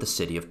and with the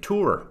city of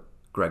Tours,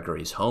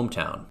 Gregory's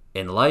hometown.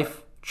 In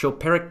life,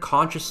 Chilperic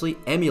consciously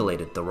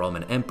emulated the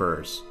Roman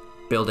emperors,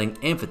 building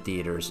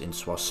amphitheaters in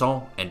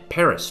Soissons and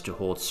Paris to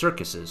hold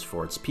circuses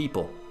for its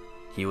people.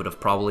 He would have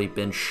probably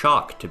been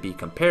shocked to be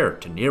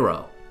compared to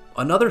Nero.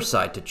 Another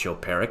side to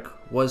Chilperic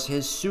was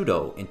his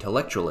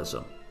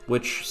pseudo-intellectualism,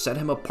 which set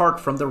him apart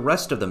from the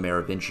rest of the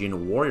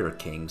Merovingian warrior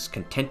kings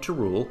content to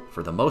rule,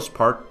 for the most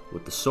part,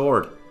 with the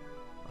sword.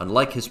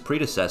 Unlike his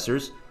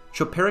predecessors,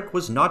 Chilperic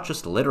was not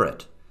just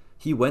literate.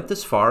 He went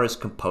as far as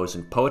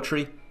composing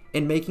poetry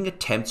and making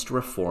attempts to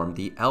reform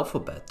the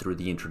alphabet through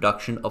the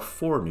introduction of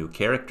 4 new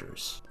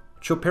characters.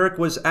 Chilperic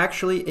was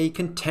actually a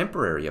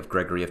contemporary of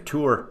Gregory of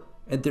Tours,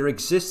 and there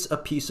exists a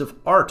piece of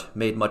art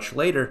made much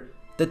later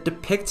that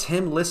depicts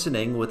him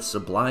listening with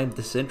sublime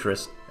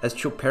disinterest as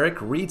Chilperic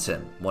reads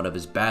him one of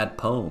his bad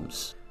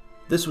poems.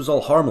 This was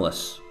all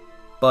harmless,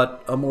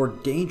 but a more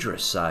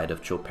dangerous side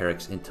of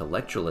Chilperic's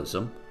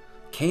intellectualism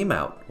came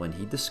out when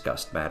he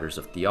discussed matters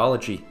of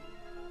theology.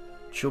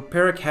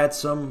 Chilperic had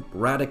some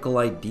radical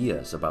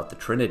ideas about the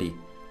Trinity,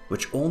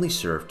 which only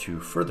served to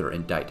further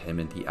indict him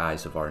in the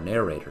eyes of our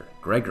narrator,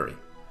 Gregory,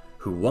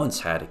 who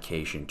once had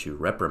occasion to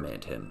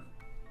reprimand him.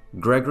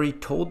 Gregory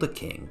told the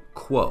king,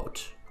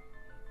 quote,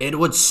 "It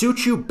would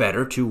suit you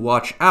better to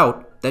watch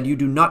out that you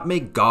do not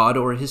make God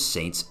or his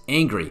saints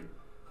angry,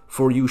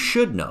 for you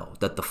should know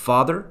that the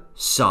Father,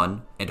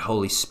 Son, and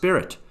Holy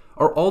Spirit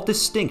are all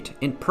distinct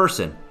in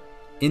person.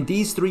 In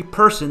these 3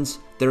 persons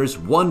there is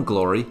one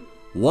glory,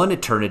 one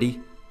eternity,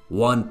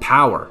 one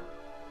power.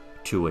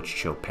 To which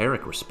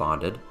Chilperic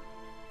responded,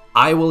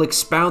 "I will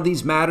expound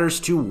these matters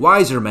to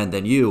wiser men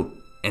than you,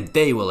 and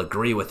they will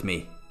agree with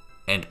me."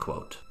 End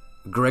quote.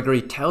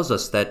 Gregory tells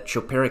us that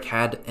Chilperic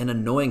had an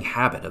annoying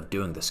habit of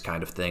doing this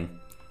kind of thing,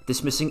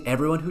 dismissing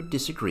everyone who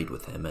disagreed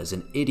with him as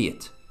an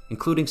idiot,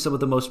 including some of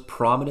the most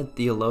prominent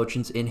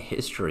theologians in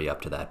history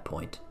up to that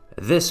point.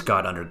 This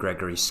got under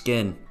Gregory's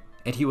skin,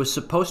 and he was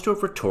supposed to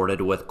have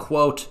retorted with,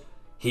 quote,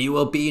 "He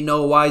will be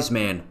no wise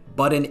man,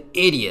 but an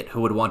idiot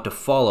who would want to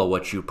follow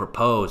what you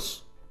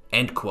propose."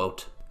 End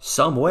quote.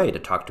 Some way to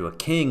talk to a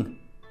king,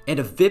 and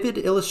a vivid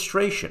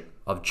illustration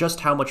of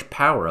just how much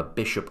power a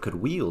bishop could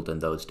wield in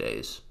those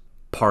days.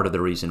 Part of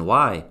the reason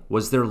why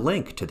was their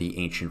link to the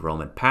ancient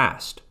Roman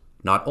past,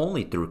 not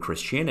only through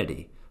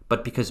Christianity,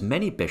 but because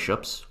many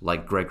bishops,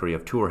 like Gregory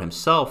of Tours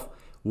himself,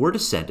 were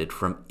descended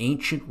from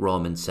ancient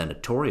Roman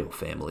senatorial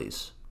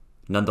families.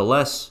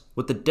 Nonetheless,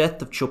 with the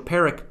death of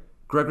Chilperic,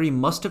 Gregory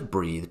must have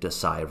breathed a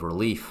sigh of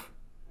relief,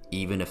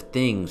 even if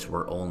things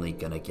were only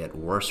gonna get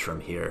worse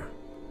from here.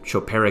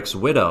 Chilperic's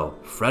widow,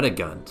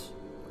 Fredegund,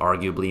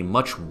 arguably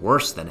much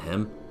worse than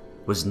him,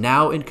 was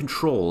now in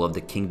control of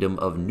the kingdom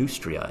of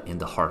Neustria in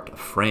the heart of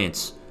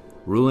France,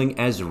 ruling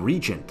as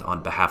regent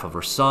on behalf of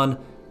her son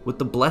with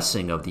the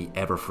blessing of the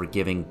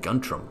ever-forgiving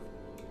Guntram.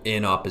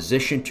 In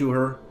opposition to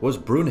her was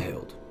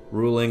Brunhild,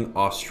 ruling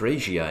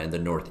Austrasia in the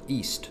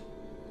northeast.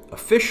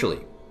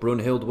 Officially,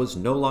 Brunhild was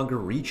no longer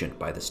regent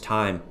by this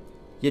time,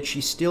 yet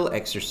she still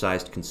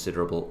exercised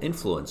considerable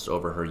influence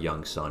over her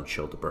young son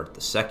Childebert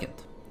II.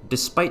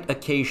 Despite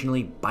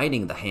occasionally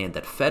biting the hand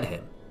that fed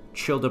him,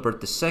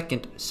 Childebert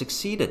II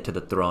succeeded to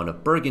the throne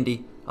of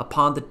Burgundy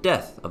upon the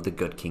death of the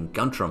good King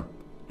Guntram,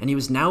 and he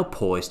was now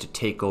poised to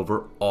take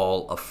over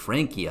all of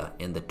Francia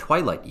in the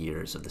twilight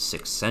years of the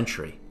 6th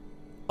century.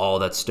 All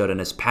that stood in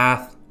his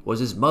path was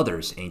his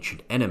mother's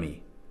ancient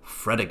enemy,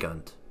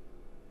 Fredegund.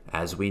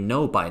 As we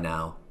know by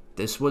now,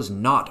 this was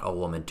not a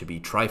woman to be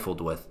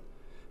trifled with.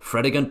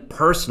 Fredegund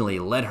personally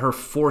led her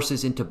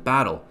forces into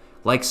battle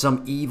like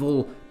some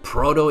evil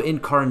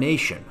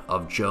proto-incarnation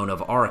of Joan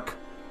of Arc,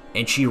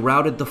 and she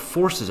routed the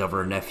forces of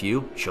her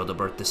nephew,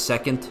 Childebert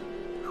II,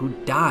 who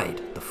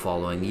died the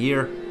following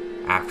year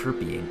after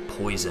being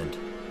poisoned.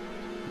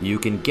 You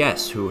can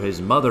guess who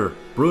his mother,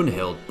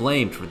 Brunhild,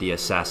 blamed for the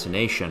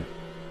assassination.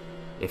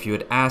 If you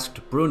had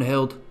asked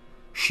Brunhild,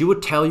 she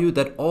would tell you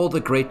that all the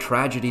great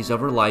tragedies of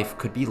her life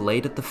could be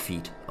laid at the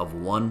feet of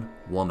one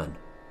woman.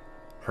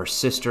 Her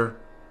sister,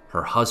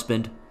 her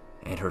husband,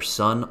 and her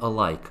son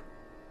alike,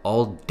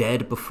 all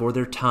dead before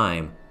their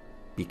time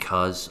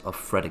because of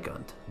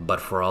Fredegund.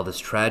 But for all this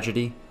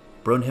tragedy,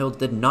 Brunhild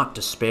did not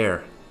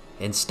despair.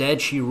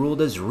 Instead, she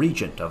ruled as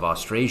regent of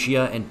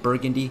Austrasia and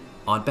Burgundy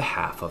on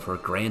behalf of her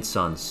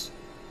grandsons.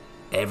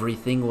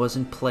 Everything was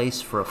in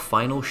place for a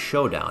final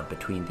showdown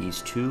between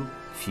these two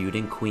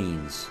feuding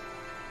queens.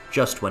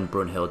 Just when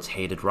Brunhild's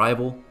hated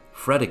rival,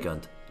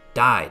 Fredegund,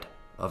 died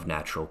of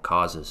natural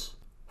causes.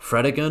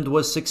 Fredegund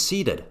was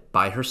succeeded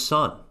by her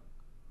son.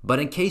 But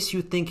in case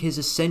you think his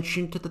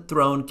ascension to the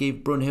throne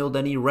gave Brunhild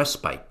any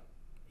respite,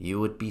 you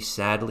would be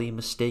sadly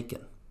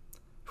mistaken.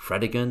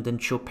 Fredegund and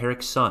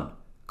Chilperic's son,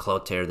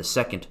 Clotaire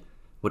II,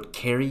 would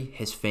carry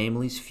his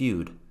family's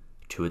feud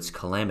to its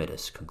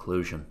calamitous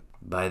conclusion.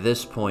 By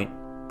this point,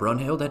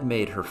 Brunhild had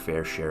made her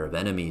fair share of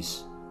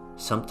enemies,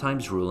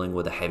 sometimes ruling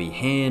with a heavy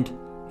hand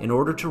in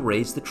order to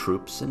raise the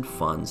troops and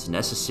funds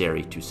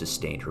necessary to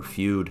sustain her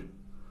feud.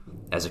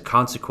 As a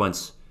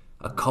consequence,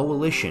 a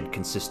coalition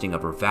consisting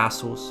of her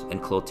vassals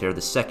and Clotaire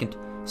II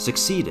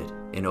succeeded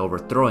in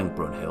overthrowing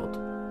Brunhild,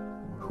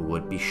 who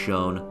would be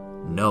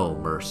shown no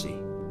mercy.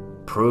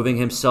 Proving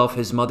himself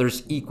his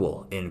mother's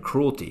equal in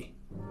cruelty,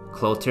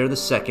 Clotaire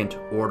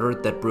II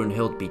ordered that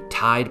Brunhild be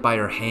tied by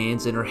her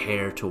hands and her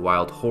hair to a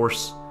wild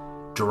horse,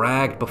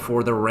 dragged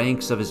before the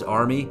ranks of his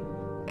army,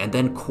 and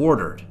then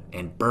quartered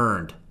and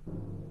burned.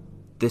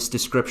 This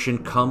description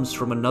comes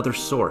from another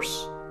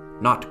source,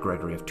 not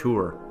Gregory of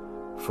Tours,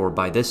 for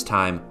by this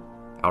time,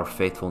 our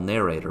faithful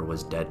narrator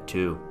was dead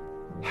too.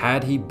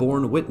 Had he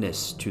borne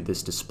witness to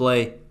this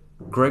display,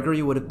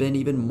 Gregory would have been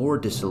even more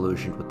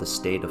disillusioned with the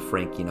state of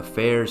Francian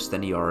affairs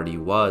than he already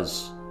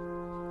was.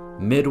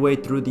 Midway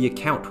through the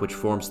account which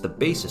forms the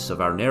basis of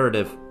our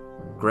narrative,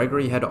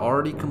 Gregory had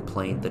already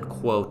complained that,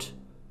 quote,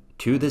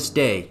 "To this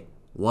day,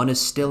 one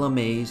is still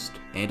amazed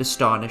and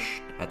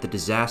astonished at the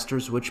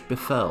disasters which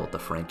befell the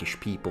Frankish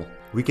people.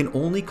 We can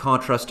only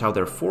contrast how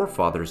their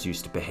forefathers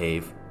used to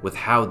behave with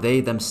how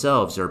they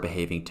themselves are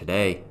behaving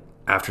today.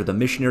 After the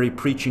missionary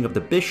preaching of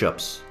the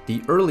bishops,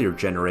 the earlier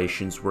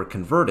generations were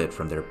converted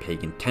from their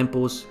pagan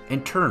temples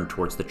and turned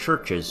towards the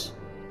churches.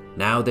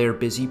 Now they are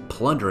busy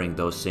plundering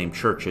those same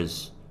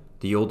churches.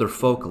 The older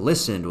folk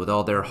listened with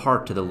all their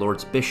heart to the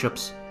Lord's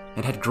bishops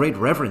and had great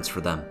reverence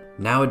for them.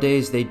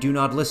 Nowadays they do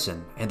not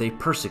listen, and they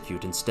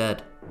persecute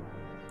instead.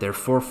 Their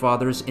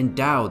forefathers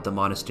endowed the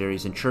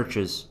monasteries and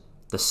churches.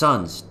 The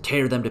sons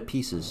tear them to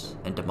pieces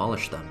and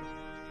demolish them."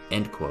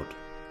 End quote.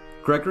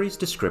 Gregory's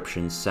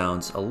description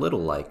sounds a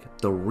little like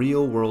the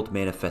real-world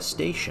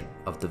manifestation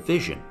of the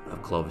vision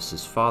of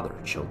Clovis's father,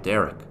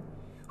 Childeric,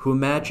 who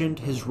imagined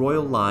his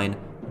royal line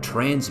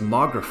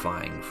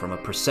transmogrifying from a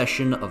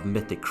procession of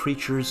mythic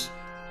creatures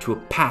to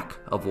a pack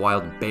of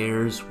wild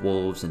bears,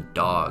 wolves, and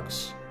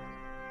dogs.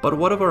 But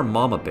what of our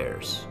mama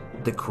bears,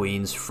 the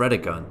queens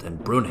Fredegund and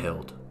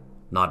Brunhild,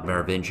 not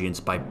Merovingians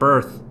by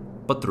birth,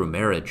 but through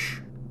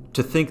marriage?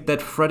 To think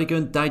that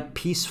Fredegund died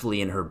peacefully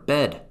in her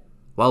bed,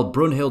 while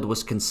Brunhild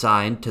was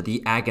consigned to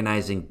the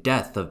agonizing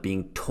death of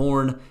being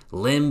torn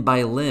limb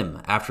by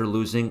limb after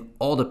losing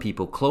all the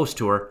people close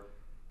to her,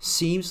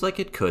 seems like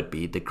it could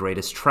be the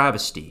greatest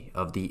travesty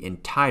of the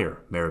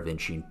entire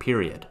Merovingian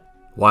period.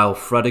 While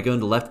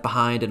Fredegund left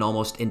behind an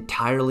almost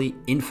entirely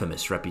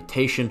infamous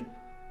reputation,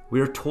 we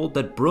are told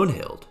that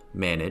Brunhild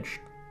managed,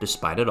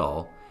 despite it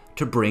all,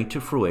 to bring to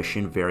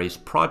fruition various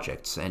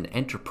projects and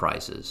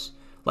enterprises,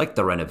 like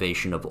the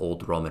renovation of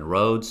old Roman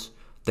roads,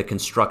 the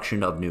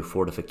construction of new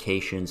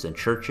fortifications and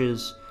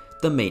churches,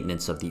 the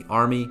maintenance of the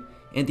army,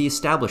 and the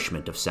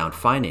establishment of sound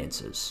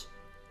finances.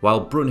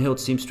 While Brunhild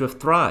seems to have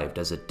thrived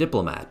as a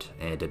diplomat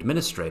and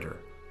administrator,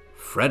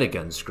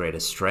 Fredegund's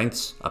greatest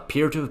strengths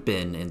appear to have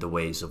been in the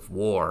ways of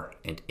war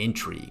and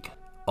intrigue.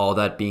 All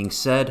that being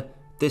said,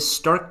 this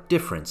stark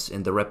difference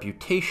in the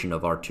reputation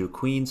of our two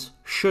queens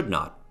should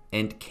not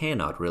and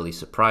cannot really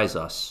surprise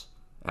us.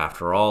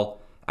 After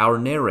all, our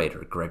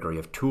narrator, Gregory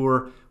of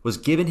Tours, was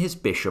given his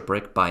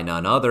bishopric by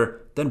none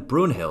other than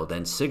Brunhild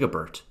and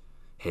Sigebert.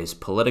 His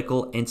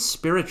political and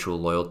spiritual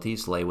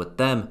loyalties lay with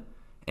them,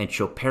 and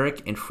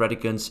Chilperic and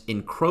Fredegund's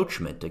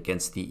encroachment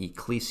against the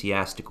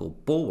ecclesiastical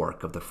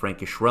bulwark of the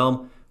Frankish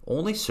realm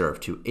only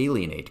served to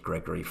alienate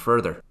Gregory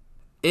further.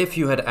 If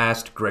you had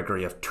asked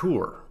Gregory of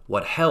Tours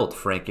what held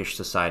Frankish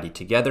society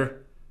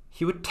together,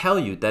 he would tell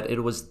you that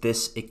it was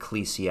this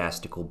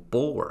ecclesiastical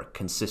bulwark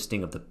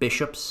consisting of the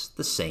bishops,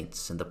 the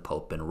saints, and the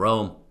pope in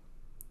Rome.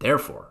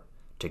 Therefore,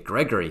 to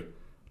Gregory,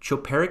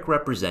 Chilperic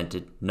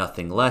represented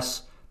nothing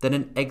less than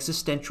an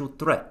existential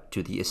threat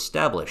to the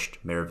established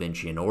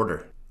Merovingian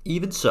order.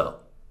 Even so,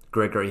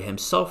 Gregory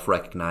himself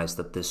recognized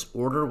that this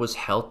order was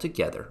held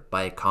together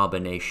by a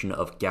combination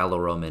of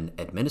Gallo-Roman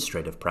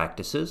administrative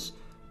practices,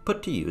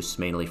 put to use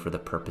mainly for the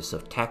purpose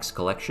of tax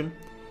collection,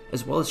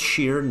 as well as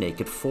sheer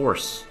naked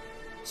force.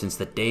 Since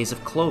the days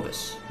of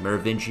Clovis,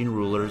 Merovingian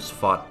rulers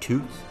fought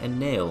tooth and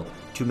nail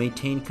to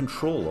maintain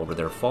control over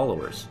their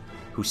followers,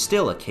 who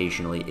still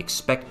occasionally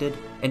expected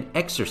and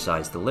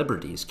exercised the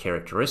liberties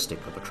characteristic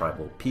of a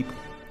tribal people.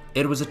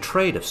 It was a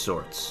trade of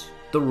sorts,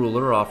 the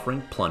ruler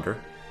offering plunder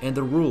and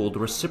the ruled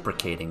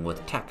reciprocating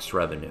with tax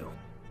revenue.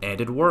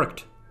 And it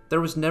worked.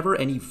 There was never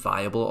any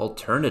viable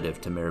alternative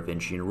to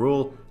Merovingian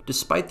rule,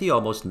 despite the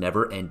almost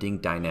never-ending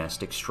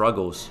dynastic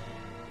struggles.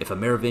 If a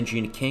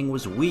Merovingian king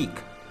was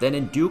weak, then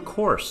in due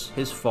course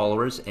his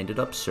followers ended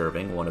up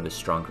serving one of his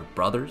stronger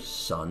brothers,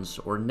 sons,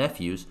 or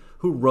nephews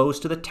who rose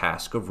to the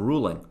task of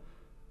ruling.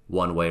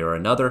 One way or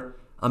another,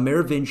 a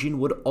Merovingian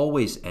would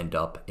always end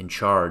up in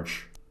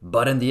charge.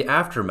 But in the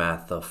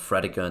aftermath of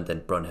Fredegund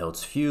and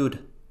Brunhild's feud,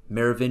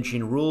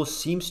 Merovingian rule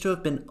seems to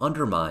have been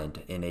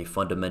undermined in a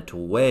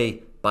fundamental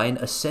way by an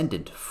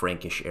ascendant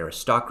Frankish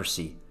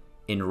aristocracy,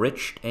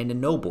 enriched and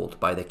ennobled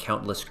by the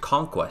countless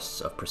conquests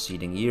of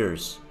preceding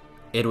years.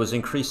 It was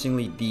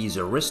increasingly these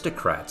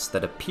aristocrats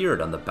that appeared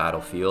on the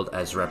battlefield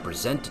as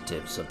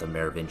representatives of the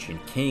Merovingian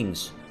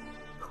kings,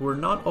 who were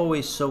not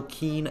always so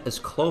keen as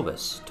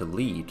Clovis to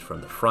lead from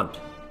the front.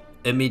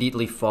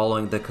 Immediately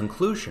following the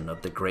conclusion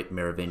of the Great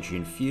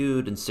Merovingian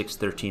feud in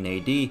 613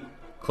 AD,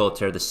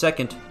 Clotaire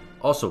II,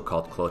 also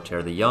called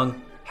Clotaire the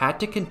Young, had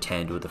to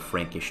contend with the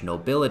Frankish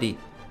nobility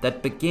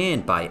that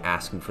began by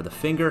asking for the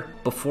finger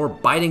before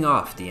biting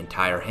off the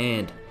entire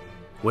hand.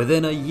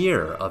 Within a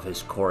year of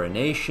his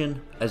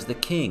coronation as the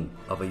king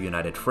of a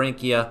united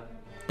Francia,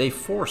 they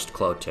forced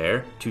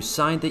Clotaire to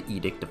sign the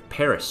Edict of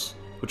Paris,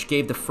 which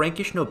gave the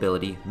Frankish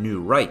nobility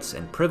new rights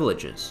and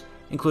privileges,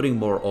 including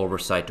more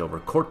oversight over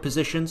court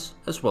positions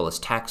as well as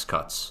tax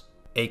cuts.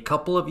 A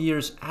couple of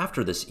years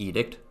after this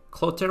edict,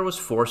 Clotaire was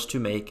forced to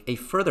make a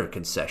further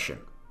concession.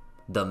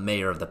 The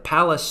mayor of the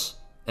palace,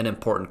 an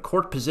important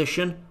court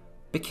position,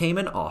 became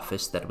an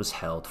office that was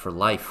held for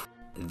life.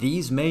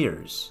 These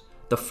mayors,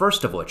 the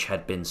first of which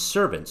had been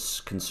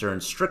servants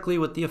concerned strictly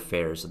with the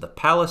affairs of the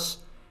palace,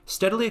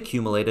 steadily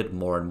accumulated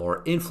more and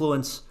more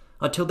influence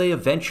until they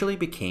eventually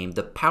became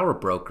the power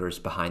brokers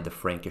behind the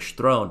Frankish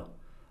throne,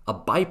 a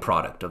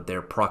byproduct of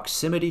their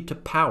proximity to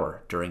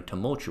power during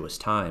tumultuous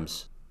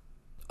times.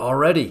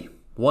 Already,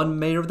 one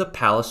mayor of the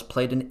palace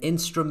played an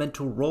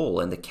instrumental role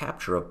in the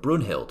capture of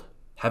Brunhild,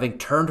 having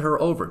turned her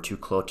over to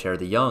Clotaire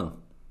the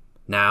Young.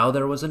 Now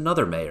there was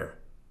another mayor,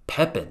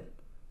 Pepin,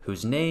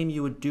 whose name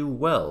you would do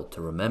well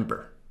to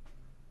remember.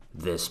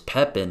 This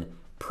Pepin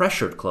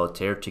pressured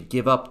Clotaire to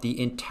give up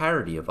the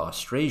entirety of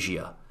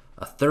Austrasia,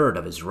 a third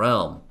of his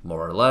realm,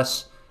 more or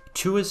less,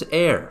 to his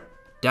heir,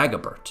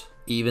 Dagobert.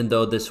 Even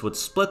though this would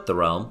split the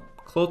realm,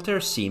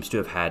 Clotaire seems to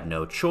have had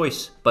no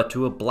choice but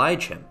to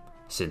oblige him,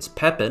 since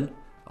Pepin,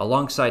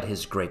 alongside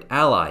his great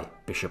ally,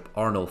 Bishop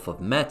Arnulf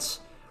of Metz,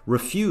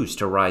 refused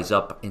to rise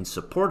up in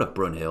support of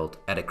Brunhild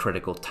at a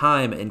critical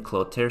time in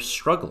Clotaire's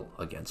struggle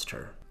against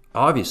her.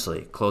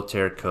 Obviously,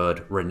 Clotaire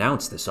could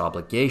renounce this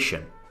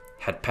obligation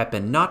had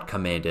Pepin not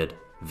commanded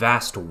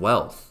vast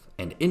wealth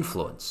and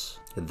influence.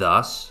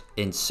 Thus,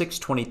 in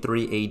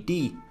 623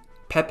 AD,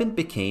 Pepin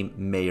became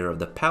mayor of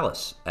the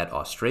palace at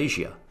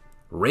Austrasia,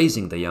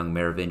 raising the young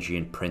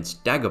Merovingian prince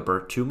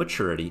Dagobert to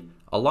maturity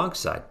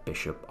alongside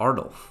Bishop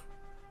Arnulf.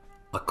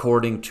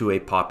 According to a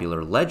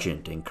popular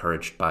legend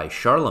encouraged by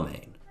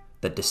Charlemagne,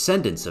 the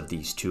descendants of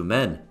these two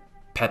men,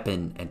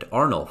 Pepin and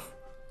Arnulf,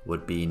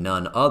 would be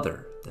none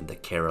other than the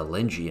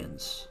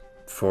Carolingians.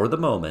 For the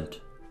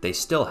moment, they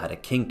still had a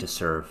king to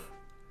serve.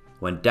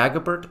 When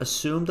Dagobert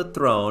assumed the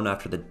throne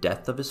after the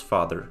death of his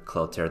father,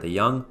 Clotaire the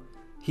Young,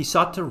 he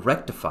sought to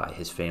rectify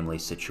his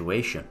family's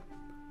situation.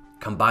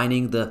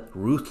 Combining the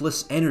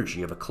ruthless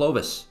energy of a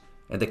Clovis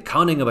and the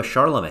cunning of a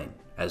Charlemagne,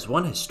 as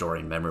one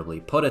historian memorably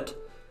put it,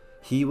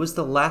 he was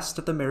the last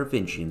of the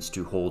Merovingians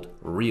to hold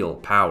real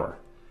power,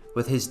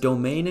 with his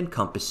domain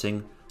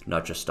encompassing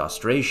not just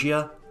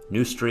Austrasia,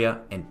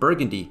 Neustria, and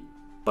Burgundy,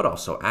 but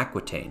also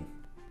Aquitaine.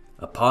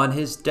 Upon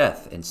his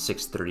death in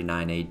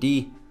 639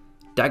 AD,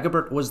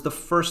 Dagobert was the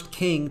first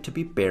king to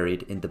be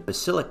buried in the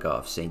Basilica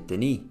of Saint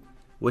Denis,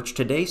 which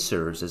today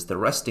serves as the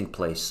resting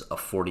place of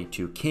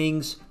 42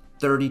 kings,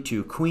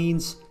 32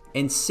 queens,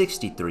 and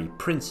 63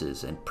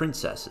 princes and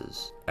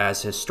princesses.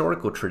 As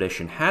historical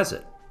tradition has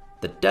it,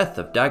 the death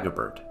of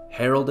Dagobert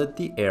heralded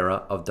the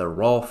era of the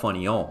Roi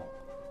Fainéants,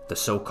 the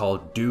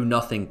so-called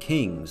do-nothing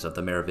kings of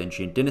the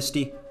Merovingian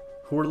dynasty,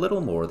 who were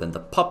little more than the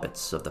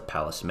puppets of the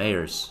palace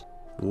mayors.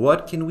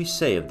 What can we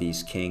say of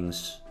these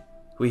kings?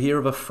 We hear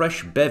of a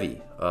fresh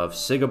bevy of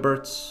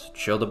Sigeberts,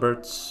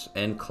 Childeberts,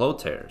 and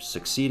Clotaires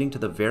succeeding to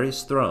the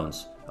various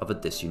thrones of a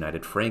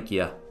disunited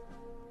Francia.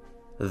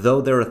 Though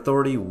their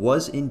authority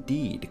was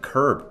indeed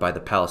curbed by the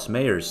palace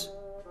mayors,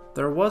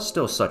 there was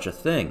still such a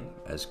thing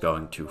as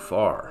going too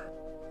far.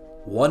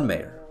 One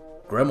mayor,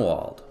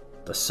 Grimoald,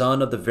 the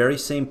son of the very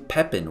same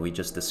Pepin we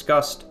just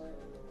discussed,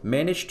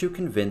 managed to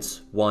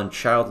convince one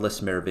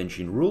childless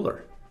Merovingian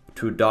ruler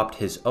to adopt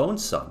his own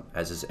son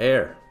as his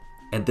heir,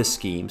 and the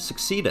scheme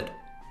succeeded.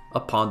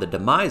 Upon the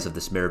demise of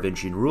this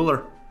Merovingian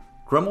ruler,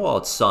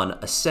 Grimoald's son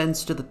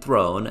ascends to the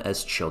throne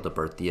as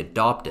Childebert the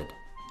Adopted,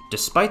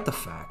 despite the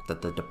fact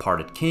that the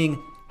departed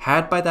king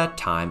had by that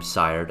time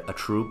sired a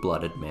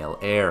true-blooded male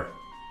heir.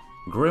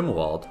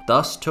 Grimoald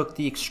thus took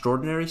the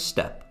extraordinary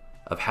step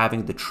of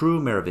having the true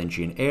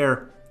Merovingian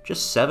heir,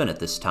 just 7 at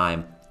this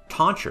time,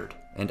 tonsured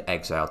and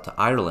exiled to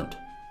Ireland.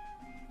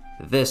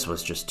 This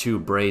was just too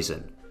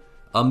brazen,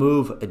 a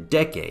move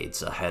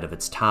decades ahead of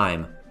its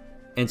time,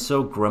 and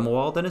so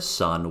Grimoald and his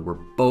son were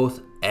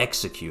both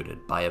executed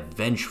by a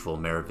vengeful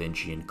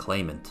Merovingian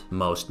claimant.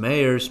 Most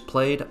mayors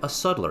played a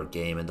subtler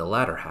game in the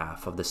latter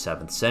half of the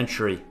 7th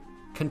century,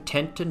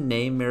 content to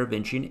name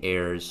Merovingian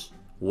heirs,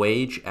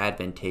 wage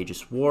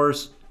advantageous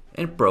wars,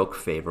 and broke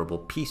favorable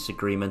peace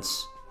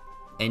agreements.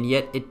 And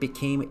yet it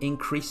became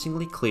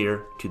increasingly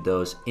clear to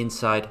those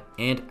inside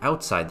and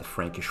outside the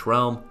Frankish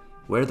realm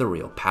where the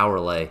real power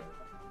lay.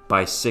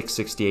 By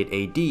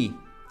 668 AD,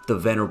 the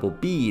Venerable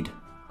Bede,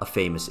 a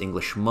famous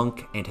English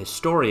monk and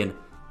historian,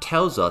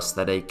 tells us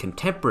that a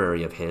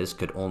contemporary of his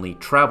could only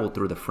travel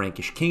through the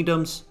Frankish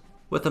kingdoms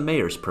with a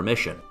mayor's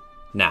permission.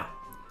 Now,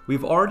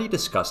 we've already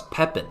discussed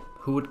Pepin,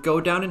 who would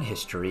go down in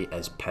history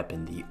as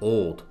Pepin the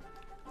Old.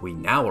 We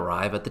now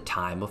arrive at the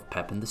time of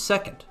Pepin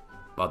II,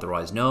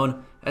 otherwise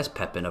known as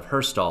Pepin of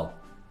Herstal,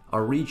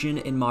 a region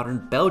in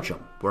modern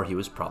Belgium where he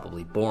was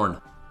probably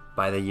born.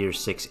 By the year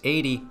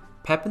 680,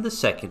 Pepin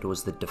II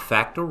was the de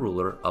facto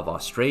ruler of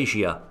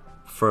Austrasia,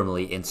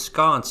 firmly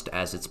ensconced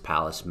as its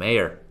palace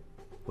mayor.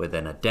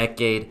 Within a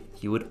decade,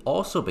 he would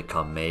also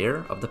become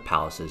mayor of the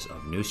palaces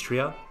of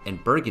Neustria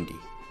and Burgundy,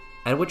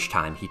 at which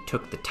time he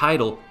took the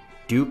title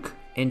Duke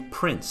and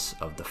Prince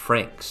of the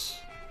Franks.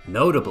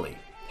 Notably,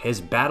 his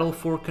battle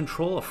for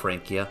control of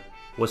Francia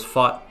was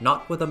fought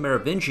not with a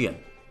Merovingian,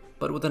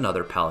 but with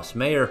another palace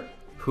mayor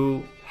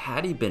who,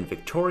 had he been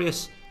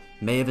victorious,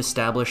 may have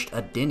established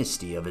a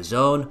dynasty of his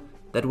own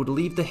that would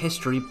leave the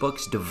history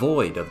books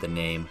devoid of the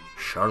name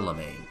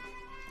Charlemagne.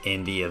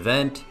 In the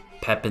event,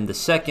 Pepin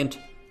II,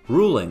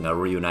 ruling a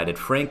reunited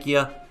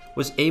Francia,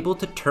 was able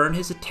to turn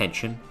his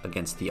attention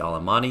against the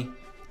Alemanni,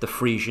 the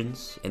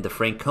Frisians, and the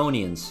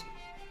Franconians,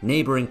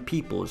 neighboring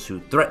peoples who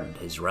threatened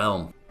his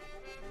realm.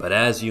 But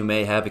as you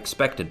may have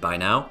expected by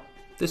now,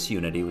 this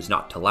unity was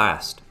not to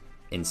last.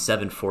 In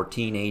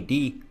 714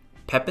 AD,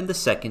 Pepin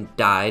II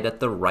died at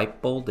the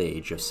ripe old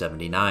age of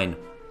 79,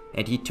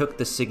 and he took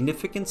the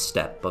significant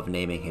step of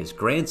naming his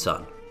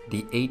grandson,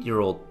 the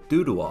 8-year-old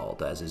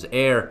Theudwald, as his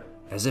heir,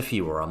 as if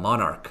he were a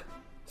monarch.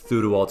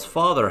 Theudwald's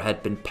father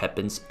had been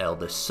Pepin's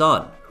eldest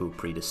son, who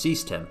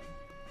predeceased him.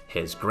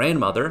 His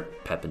grandmother,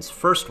 Pepin's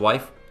first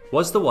wife,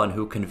 was the one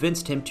who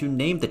convinced him to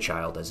name the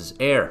child as his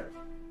heir.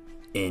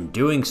 In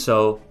doing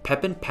so,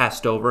 Pepin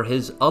passed over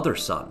his other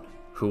son,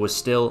 who was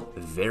still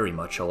very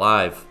much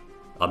alive,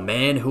 a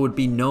man who would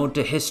be known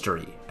to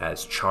history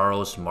as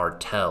Charles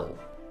Martel.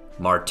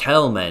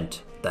 Martel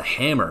meant the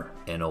hammer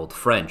in Old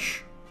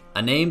French,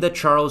 a name that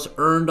Charles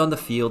earned on the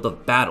field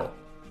of battle.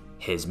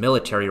 his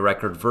military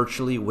record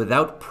virtually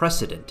without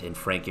precedent in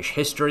Frankish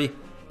history,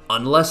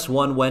 unless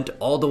one went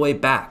all the way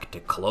back to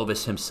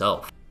Clovis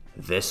himself.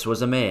 This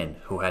was a man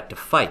who had to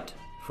fight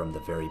from the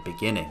very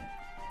beginning.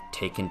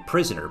 Taken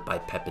prisoner by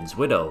Pepin's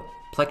widow,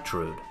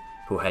 Plectrude,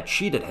 who had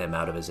cheated him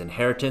out of his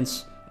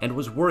inheritance and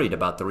was worried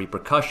about the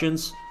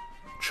repercussions,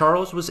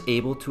 Charles was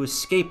able to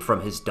escape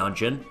from his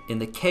dungeon in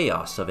the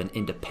chaos of an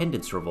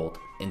independence revolt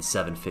in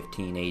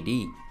 715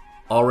 AD.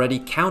 Already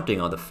counting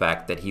on the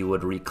fact that he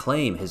would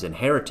reclaim his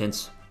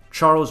inheritance,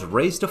 Charles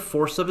raised a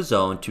force of his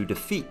own to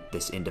defeat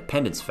this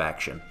independence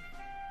faction.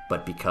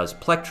 But because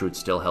Plectrude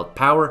still held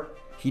power,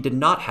 he did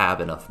not have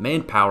enough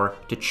manpower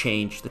to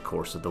change the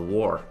course of the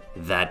war.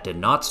 That did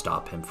not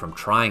stop him from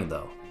trying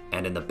though,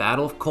 and in the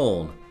Battle of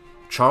Colne,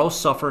 Charles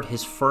suffered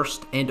his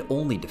first and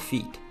only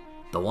defeat,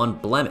 the one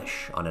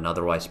blemish on an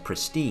otherwise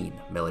pristine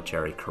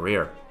military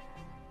career.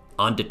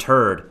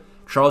 Undeterred,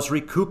 Charles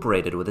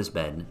recuperated with his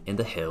men in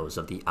the hills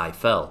of the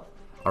Eifel,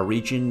 a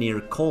region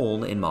near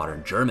Colne in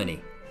modern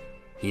Germany.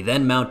 He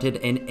then mounted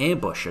an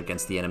ambush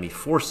against the enemy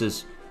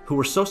forces, who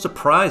were so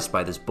surprised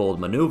by this bold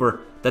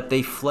maneuver that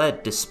they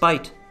fled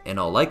despite, in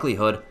all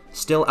likelihood,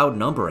 still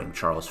outnumbering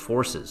Charles'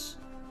 forces.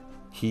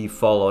 He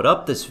followed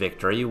up this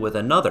victory with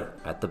another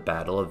at the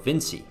Battle of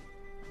Vincy,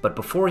 but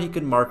before he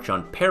could march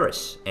on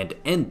Paris and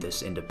end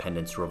this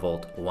independence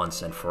revolt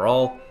once and for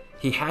all,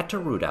 he had to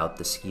root out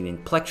the scheming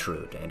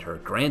Plectrude and her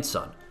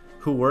grandson,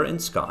 who were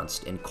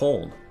ensconced in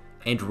Colne,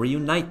 and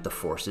reunite the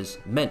forces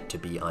meant to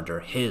be under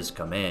his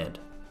command.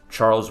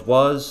 Charles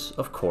was,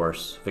 of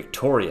course,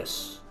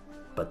 victorious,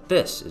 but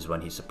this is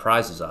when he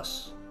surprises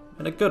us,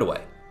 in a good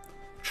way.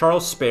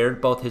 Charles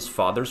spared both his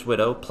father's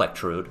widow,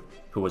 Plectrude,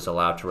 who was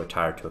allowed to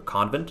retire to a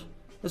convent,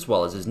 as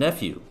well as his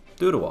nephew,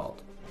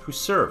 Theudwald, who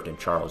served in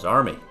Charles'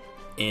 army.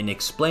 In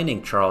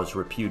explaining Charles'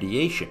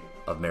 repudiation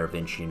of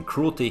Merovingian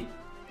cruelty,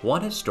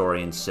 one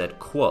historian said,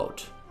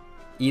 quote,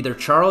 "Either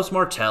Charles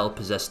Martel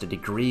possessed a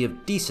degree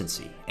of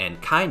decency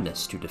and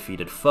kindness to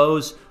defeated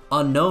foes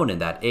unknown in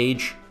that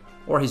age,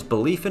 or his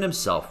belief in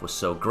himself was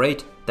so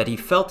great that he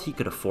felt he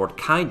could afford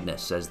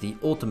kindness as the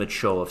ultimate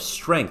show of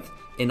strength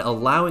in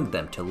allowing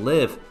them to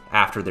live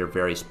after their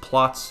various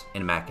plots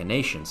and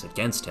machinations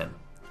against him."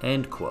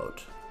 End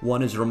quote.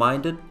 One is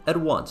reminded at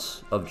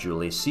once of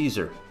Julius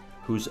Caesar,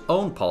 whose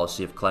own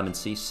policy of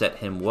clemency set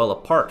him well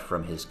apart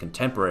from his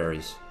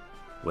contemporaries.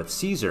 With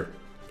Caesar,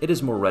 it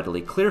is more readily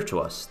clear to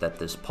us that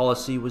this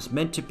policy was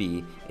meant to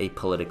be a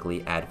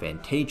politically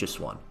advantageous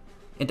one,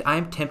 and I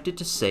am tempted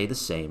to say the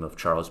same of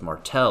Charles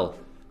Martel,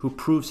 who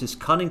proves his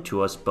cunning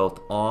to us both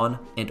on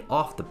and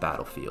off the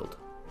battlefield.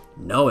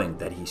 Knowing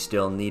that he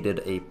still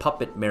needed a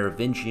puppet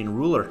Merovingian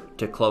ruler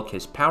to cloak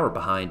his power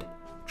behind,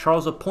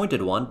 Charles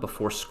appointed one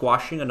before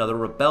squashing another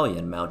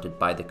rebellion mounted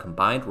by the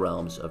combined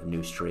realms of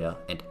Neustria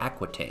and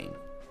Aquitaine.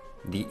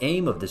 The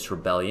aim of this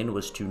rebellion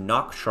was to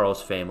knock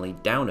Charles' family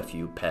down a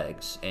few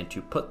pegs and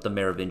to put the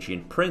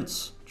Merovingian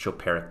prince,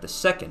 Chilperic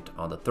II,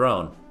 on the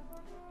throne.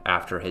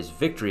 After his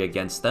victory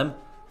against them,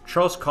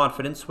 Charles'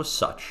 confidence was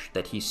such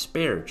that he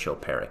spared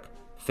Chilperic,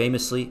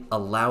 famously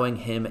allowing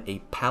him a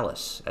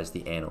palace, as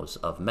the annals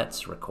of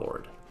Metz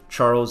record.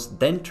 Charles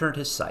then turned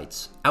his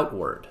sights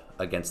outward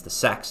against the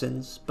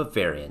Saxons,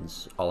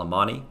 Bavarians,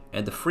 Alemanni,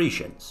 and the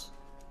Frisians,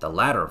 the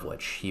latter of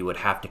which he would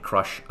have to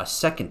crush a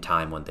second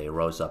time when they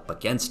rose up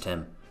against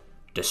him,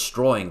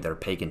 destroying their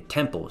pagan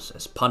temples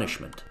as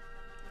punishment.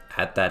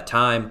 At that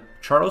time,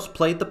 Charles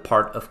played the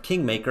part of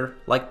kingmaker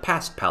like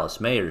past palace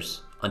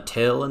mayors,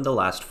 until in the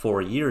last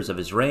 4 years of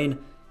his reign,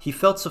 he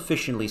felt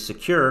sufficiently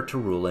secure to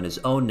rule in his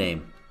own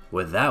name,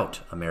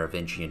 without a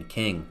Merovingian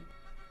king.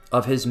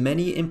 Of his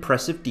many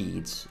impressive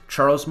deeds,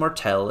 Charles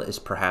Martel is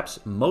perhaps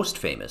most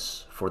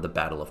famous for the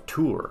Battle of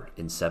Tours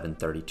in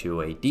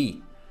 732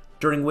 AD,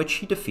 during which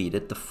he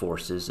defeated the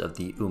forces of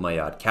the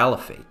Umayyad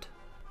Caliphate.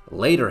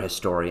 Later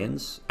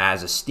historians,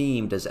 as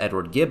esteemed as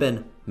Edward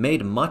Gibbon,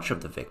 made much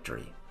of the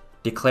victory,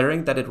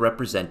 declaring that it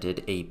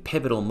represented a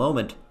pivotal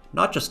moment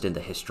not just in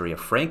the history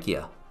of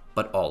Francia,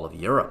 but all of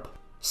Europe.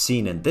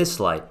 Seen in this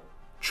light,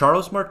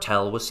 Charles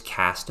Martel was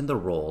cast in the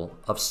role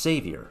of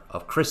savior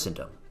of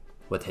Christendom,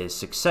 with his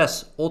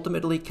success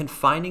ultimately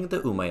confining the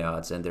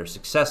Umayyads and their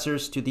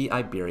successors to the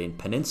Iberian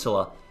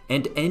Peninsula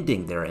and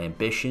ending their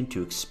ambition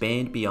to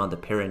expand beyond the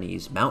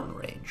Pyrenees mountain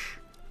range.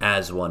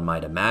 As one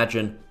might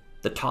imagine,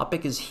 the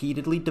topic is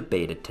heatedly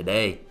debated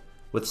today,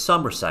 with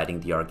some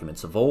reciting the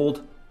arguments of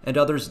old and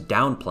others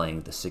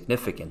downplaying the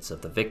significance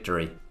of the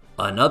victory.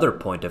 Another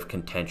point of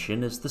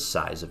contention is the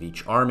size of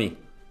each army,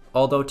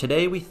 although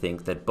today we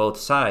think that both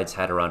sides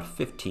had around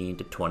 15,000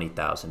 to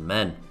 20,000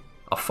 men,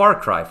 a far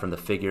cry from the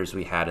figures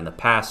we had in the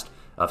past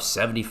of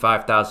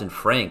 75,000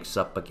 Franks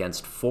up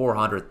against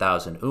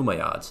 400,000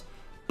 Umayyads,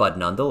 but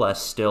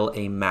nonetheless still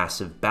a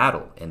massive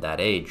battle in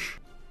that age.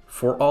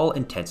 For all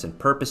intents and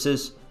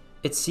purposes,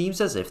 it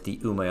seems as if the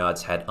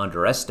Umayyads had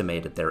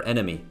underestimated their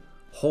enemy,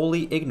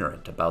 wholly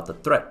ignorant about the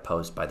threat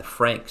posed by the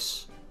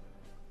Franks.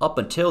 Up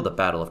until the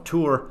Battle of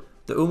Tours,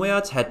 the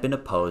Umayyads had been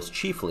opposed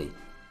chiefly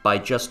by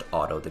just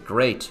Otto the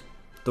Great,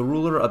 the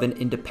ruler of an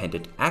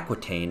independent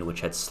Aquitaine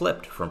which had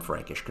slipped from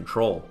Frankish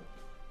control.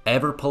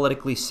 Ever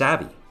politically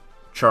savvy,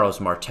 Charles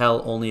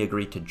Martel only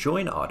agreed to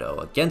join Otto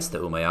against the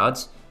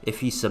Umayyads if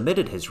he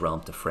submitted his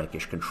realm to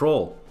Frankish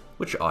control,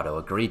 which Otto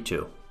agreed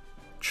to.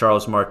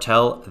 Charles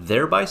Martel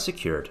thereby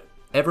secured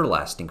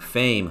everlasting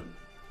fame,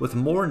 with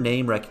more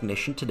name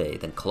recognition today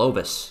than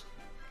Clovis.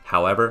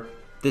 However,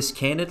 this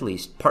can at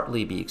least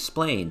partly be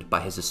explained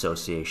by his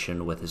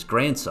association with his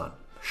grandson,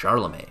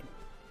 Charlemagne.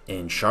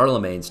 In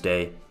Charlemagne's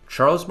day,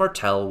 Charles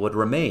Martel would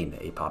remain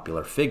a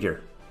popular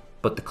figure,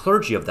 but the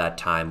clergy of that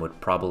time would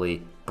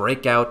probably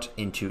break out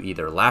into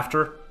either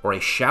laughter or a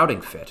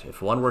shouting fit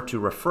if one were to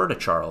refer to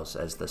Charles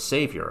as the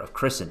savior of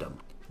Christendom.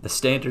 The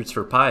standards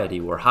for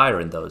piety were higher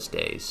in those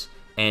days,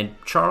 and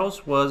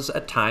Charles was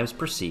at times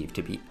perceived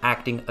to be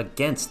acting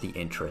against the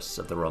interests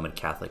of the Roman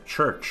Catholic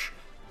Church,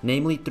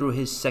 namely through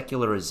his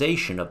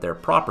secularization of their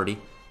property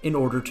in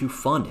order to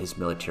fund his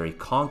military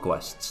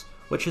conquests,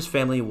 which his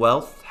family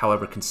wealth,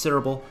 however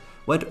considerable,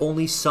 went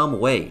only some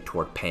way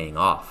toward paying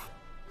off.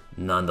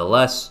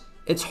 Nonetheless,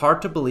 it's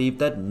hard to believe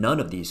that none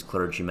of these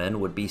clergymen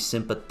would be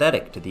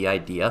sympathetic to the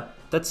idea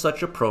that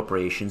such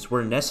appropriations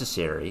were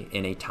necessary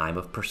in a time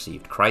of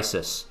perceived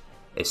crisis,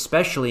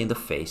 especially in the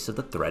face of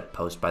the threat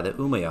posed by the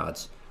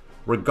Umayyads,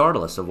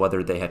 regardless of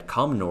whether they had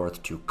come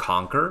north to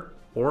conquer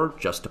or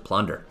just to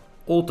plunder.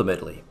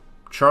 Ultimately,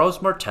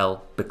 Charles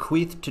Martel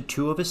bequeathed to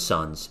two of his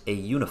sons a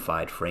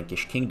unified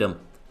Frankish kingdom,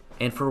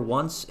 and for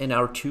once in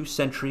our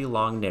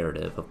 2-century-long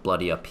narrative of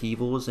bloody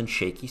upheavals and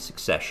shaky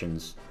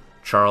successions,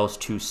 Charles'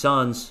 two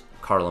sons,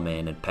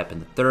 Carloman and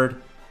Pepin III,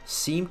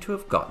 seem to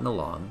have gotten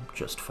along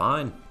just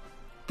fine.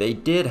 They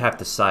did have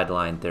to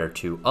sideline their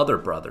two other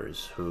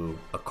brothers, who,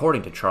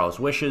 according to Charles'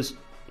 wishes,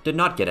 did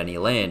not get any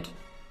land,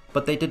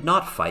 but they did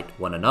not fight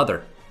one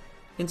another.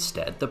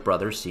 Instead, the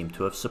brothers seem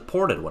to have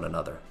supported one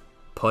another,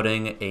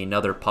 putting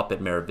another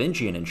puppet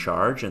Merovingian in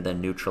charge and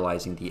then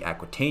neutralizing the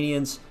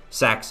Aquitanians,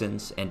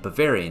 Saxons, and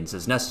Bavarians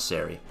as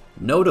necessary.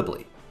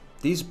 Notably,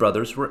 these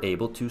brothers were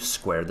able to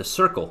square the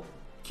circle,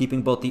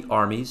 keeping both the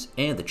armies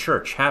and the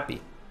church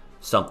happy,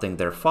 something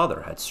their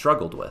father had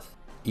struggled with.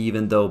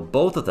 Even though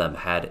both of them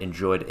had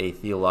enjoyed a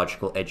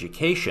theological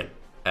education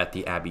at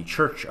the Abbey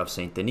Church of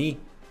Saint Denis,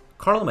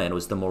 Carloman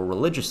was the more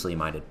religiously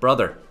minded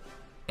brother,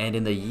 and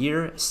in the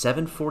year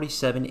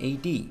 747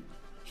 AD,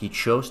 he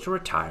chose to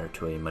retire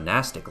to a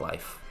monastic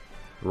life.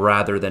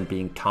 Rather than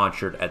being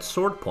tonsured at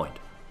sword point,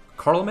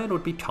 Carloman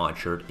would be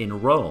tonsured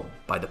in Rome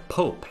by the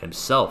Pope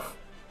himself.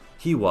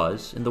 He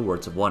was, in the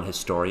words of one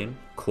historian,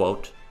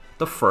 quote,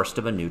 the first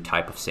of a new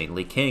type of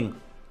saintly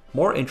king,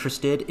 more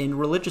interested in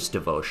religious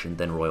devotion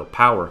than royal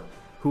power,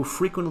 who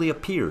frequently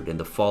appeared in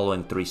the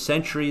following 3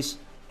 centuries,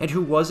 and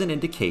who was an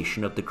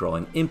indication of the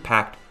growing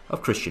impact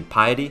of Christian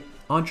piety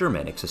on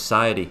Germanic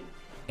society.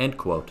 End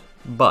quote.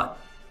 But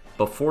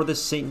before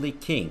this saintly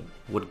king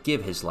would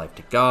give his life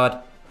to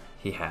God,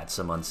 he had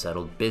some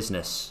unsettled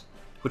business,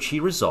 which he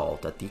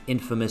resolved at the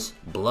infamous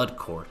Blood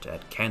Court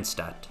at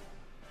Cannstatt,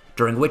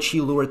 during which he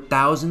lured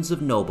thousands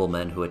of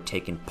noblemen who had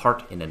taken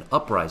part in an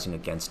uprising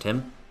against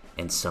him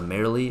and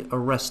summarily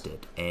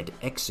arrested and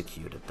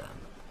executed them,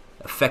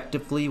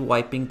 effectively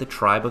wiping the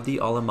tribe of the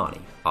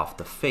Alemanni off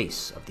the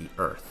face of the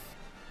earth.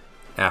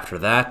 After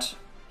that,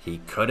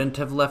 he couldn't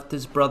have left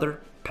his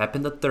brother,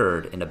 Pepin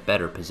III, in a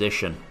better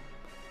position,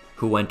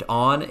 who went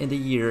on in the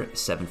year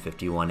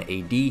 751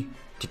 AD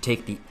to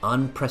take the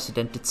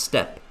unprecedented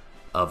step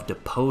of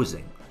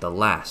deposing the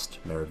last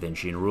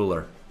Merovingian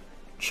ruler,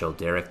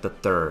 Childeric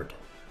III,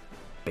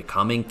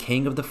 becoming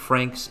king of the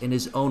Franks in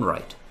his own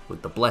right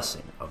with the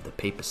blessing of the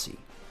papacy.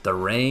 The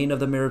reign of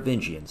the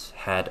Merovingians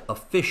had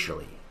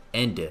officially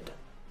ended,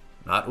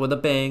 not with a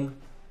bang,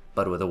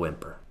 but with a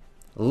whimper.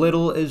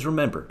 Little is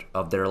remembered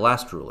of their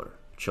last ruler,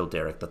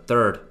 Childeric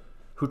III,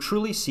 who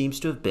truly seems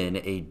to have been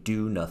a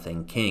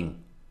do-nothing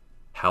king.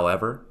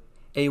 However,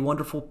 a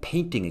wonderful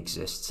painting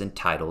exists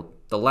entitled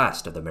The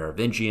Last of the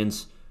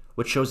Merovingians,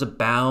 which shows a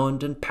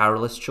bound and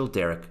powerless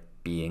Childeric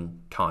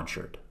being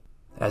tonsured.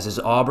 As his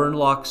auburn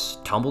locks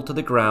tumbled to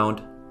the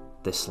ground,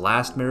 this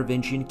last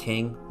Merovingian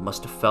king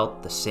must have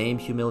felt the same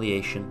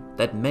humiliation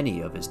that many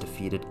of his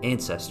defeated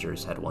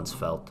ancestors had once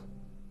felt.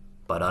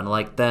 But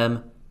unlike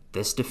them,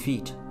 this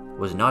defeat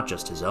was not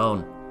just his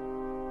own.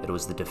 It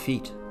was the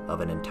defeat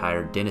of an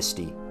entire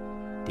dynasty,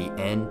 the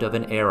end of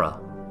an era,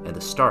 and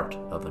the start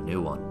of a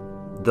new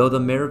one. Though the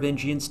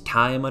Merovingians'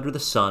 time under the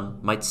sun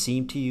might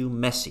seem to you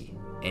messy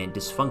and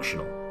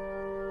dysfunctional,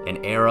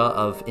 an era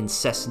of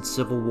incessant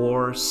civil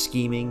war,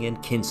 scheming, and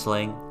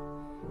kinslaying,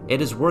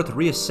 it is worth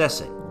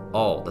reassessing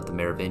all that the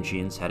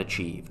Merovingians had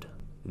achieved.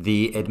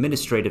 The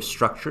administrative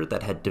structure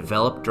that had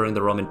developed during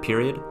the Roman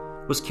period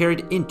was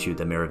carried into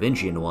the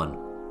Merovingian one,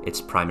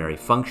 its primary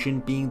function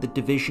being the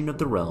division of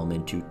the realm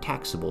into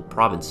taxable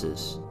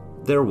provinces.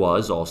 There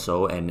was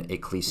also an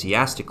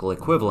ecclesiastical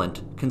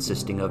equivalent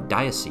consisting of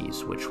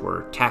dioceses which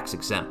were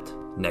tax-exempt.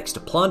 Next to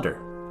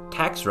plunder,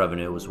 tax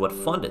revenue was what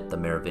funded the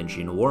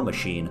Merovingian war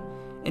machine,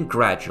 and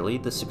gradually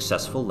the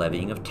successful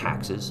levying of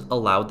taxes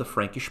allowed the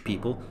Frankish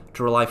people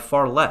to rely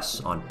far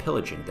less on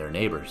pillaging their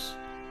neighbors.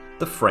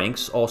 The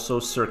Franks also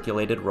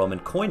circulated Roman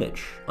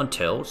coinage,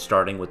 until,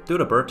 starting with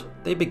Dudebert,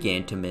 they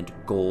began to mint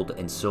gold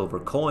and silver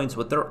coins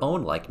with their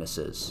own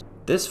likenesses.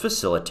 This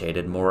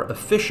facilitated more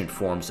efficient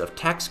forms of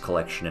tax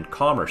collection and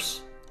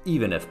commerce,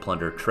 even if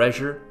plundered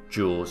treasure,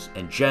 jewels,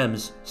 and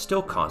gems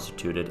still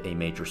constituted a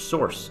major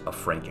source of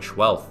Frankish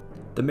wealth.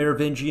 The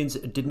Merovingians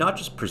did not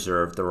just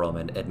preserve the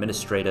Roman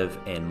administrative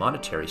and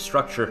monetary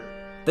structure,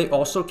 they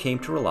also came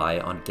to rely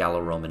on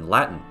Gallo-Roman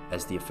Latin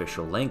as the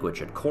official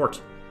language at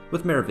court,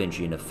 with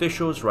Merovingian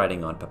officials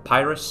writing on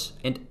papyrus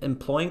and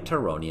employing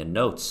Tyrrhonian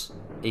notes,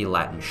 a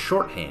Latin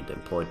shorthand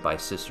employed by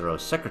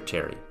Cicero's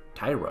secretary,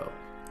 Tiro.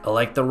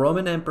 Like the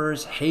Roman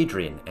emperors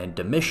Hadrian and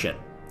Domitian,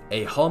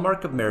 a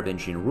hallmark of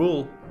Merovingian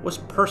rule was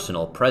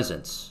personal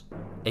presence.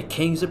 A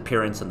king's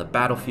appearance on the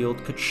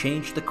battlefield could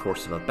change the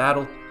course of a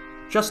battle,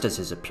 just as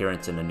his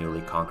appearance in a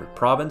newly conquered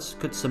province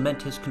could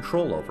cement his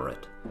control over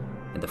it.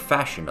 In the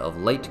fashion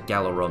of late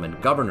Gallo-Roman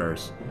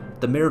governors,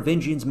 the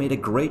Merovingians made a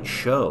great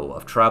show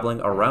of traveling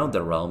around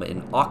their realm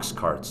in ox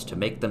carts to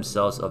make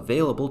themselves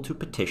available to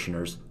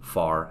petitioners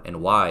far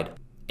and wide.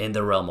 In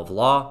the realm of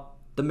law,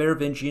 the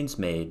Merovingians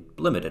made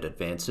limited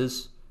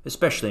advances,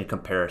 especially in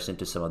comparison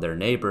to some of their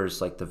neighbors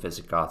like the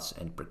Visigoths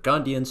and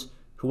Burgundians,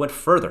 who went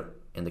further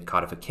in the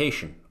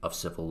codification of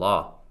civil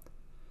law.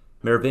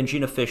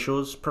 Merovingian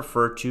officials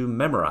preferred to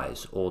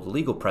memorize old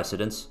legal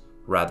precedents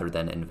rather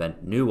than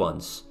invent new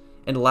ones,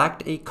 and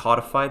lacked a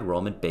codified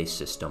Roman-based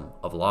system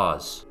of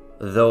laws.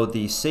 Though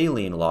the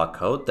Saline law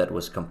code that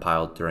was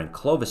compiled during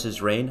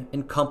Clovis's reign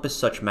encompassed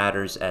such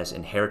matters as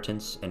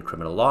inheritance and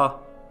criminal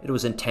law, it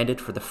was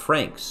intended for the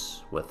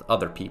Franks, with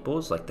other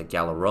peoples like the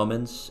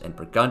Gallo-Romans and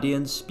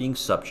Burgundians being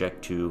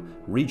subject to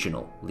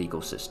regional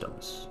legal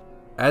systems.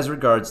 As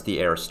regards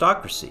the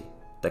aristocracy,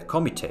 the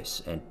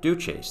comites and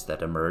duces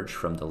that emerged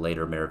from the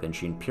later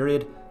Merovingian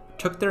period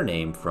took their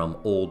name from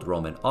old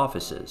Roman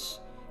offices,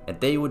 and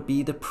they would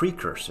be the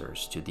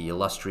precursors to the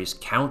illustrious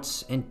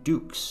counts and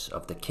dukes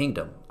of the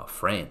Kingdom of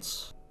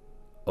France.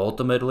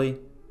 Ultimately,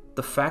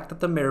 the fact that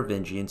the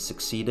Merovingians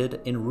succeeded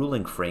in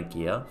ruling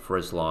Francia for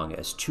as long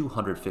as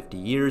 250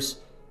 years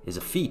is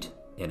a feat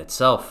in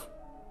itself.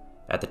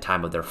 At the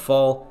time of their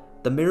fall,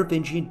 the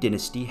Merovingian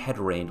dynasty had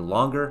reigned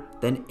longer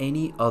than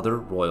any other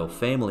royal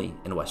family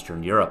in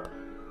Western Europe.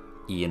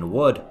 Ian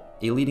Wood,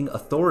 a leading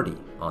authority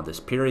on this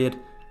period,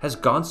 has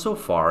gone so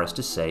far as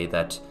to say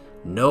that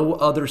no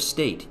other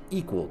state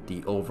equaled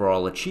the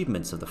overall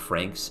achievements of the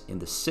Franks in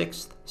the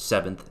 6th,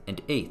 7th,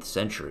 and 8th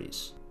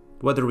centuries.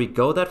 Whether we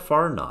go that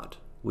far or not,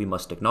 we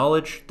must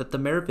acknowledge that the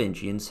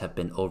Merovingians have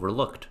been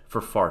overlooked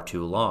for far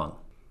too long.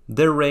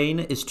 Their reign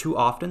is too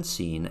often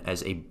seen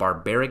as a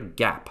barbaric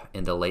gap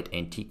in the late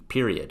antique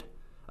period,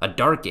 a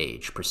dark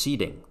age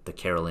preceding the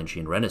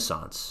Carolingian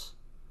Renaissance.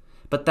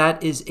 But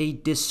that is a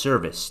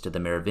disservice to the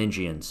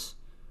Merovingians,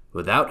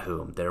 without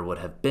whom there would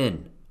have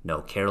been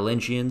no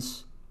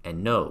Carolingians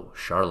and no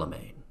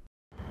Charlemagne.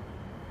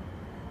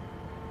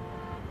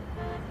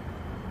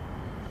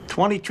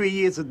 23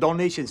 years of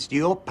donations to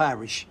your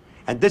parish,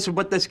 and this is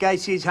what this guy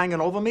sees hanging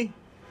over me?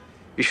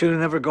 You should have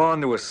never gone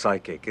to a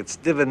psychic. It's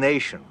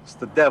divination. It's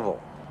the devil.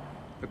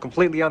 They're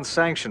completely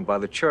unsanctioned by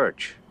the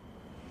church.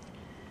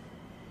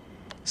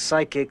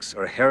 Psychics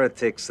are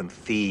heretics and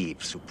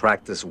thieves who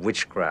practice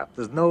witchcraft.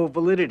 There's no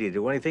validity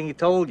to anything he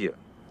told you.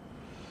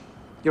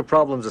 Your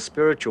problem's a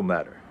spiritual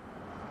matter.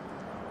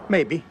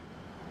 Maybe.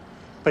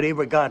 But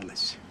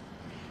irregardless,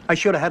 I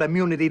should have had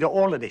immunity to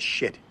all of this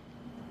shit.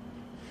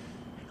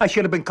 I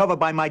should have been covered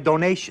by my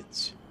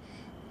donations.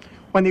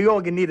 When the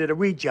organ needed a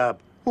rejob,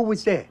 who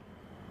was there?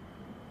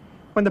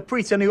 When the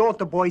priests and the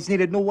altar boys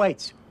needed new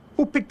whites,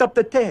 who picked up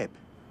the tab?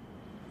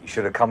 You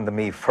should have come to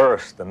me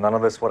first, and none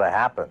of this would have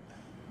happened.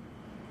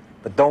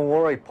 But don't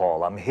worry,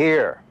 Paul. I'm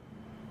here.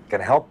 I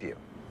can help you.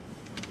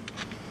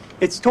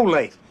 It's too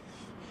late.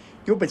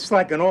 You've been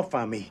slacking off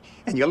on me,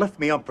 and you left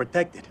me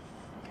unprotected.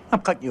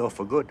 I'm cutting you off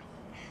for good.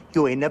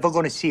 You ain't never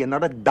gonna see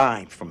another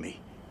dime from me.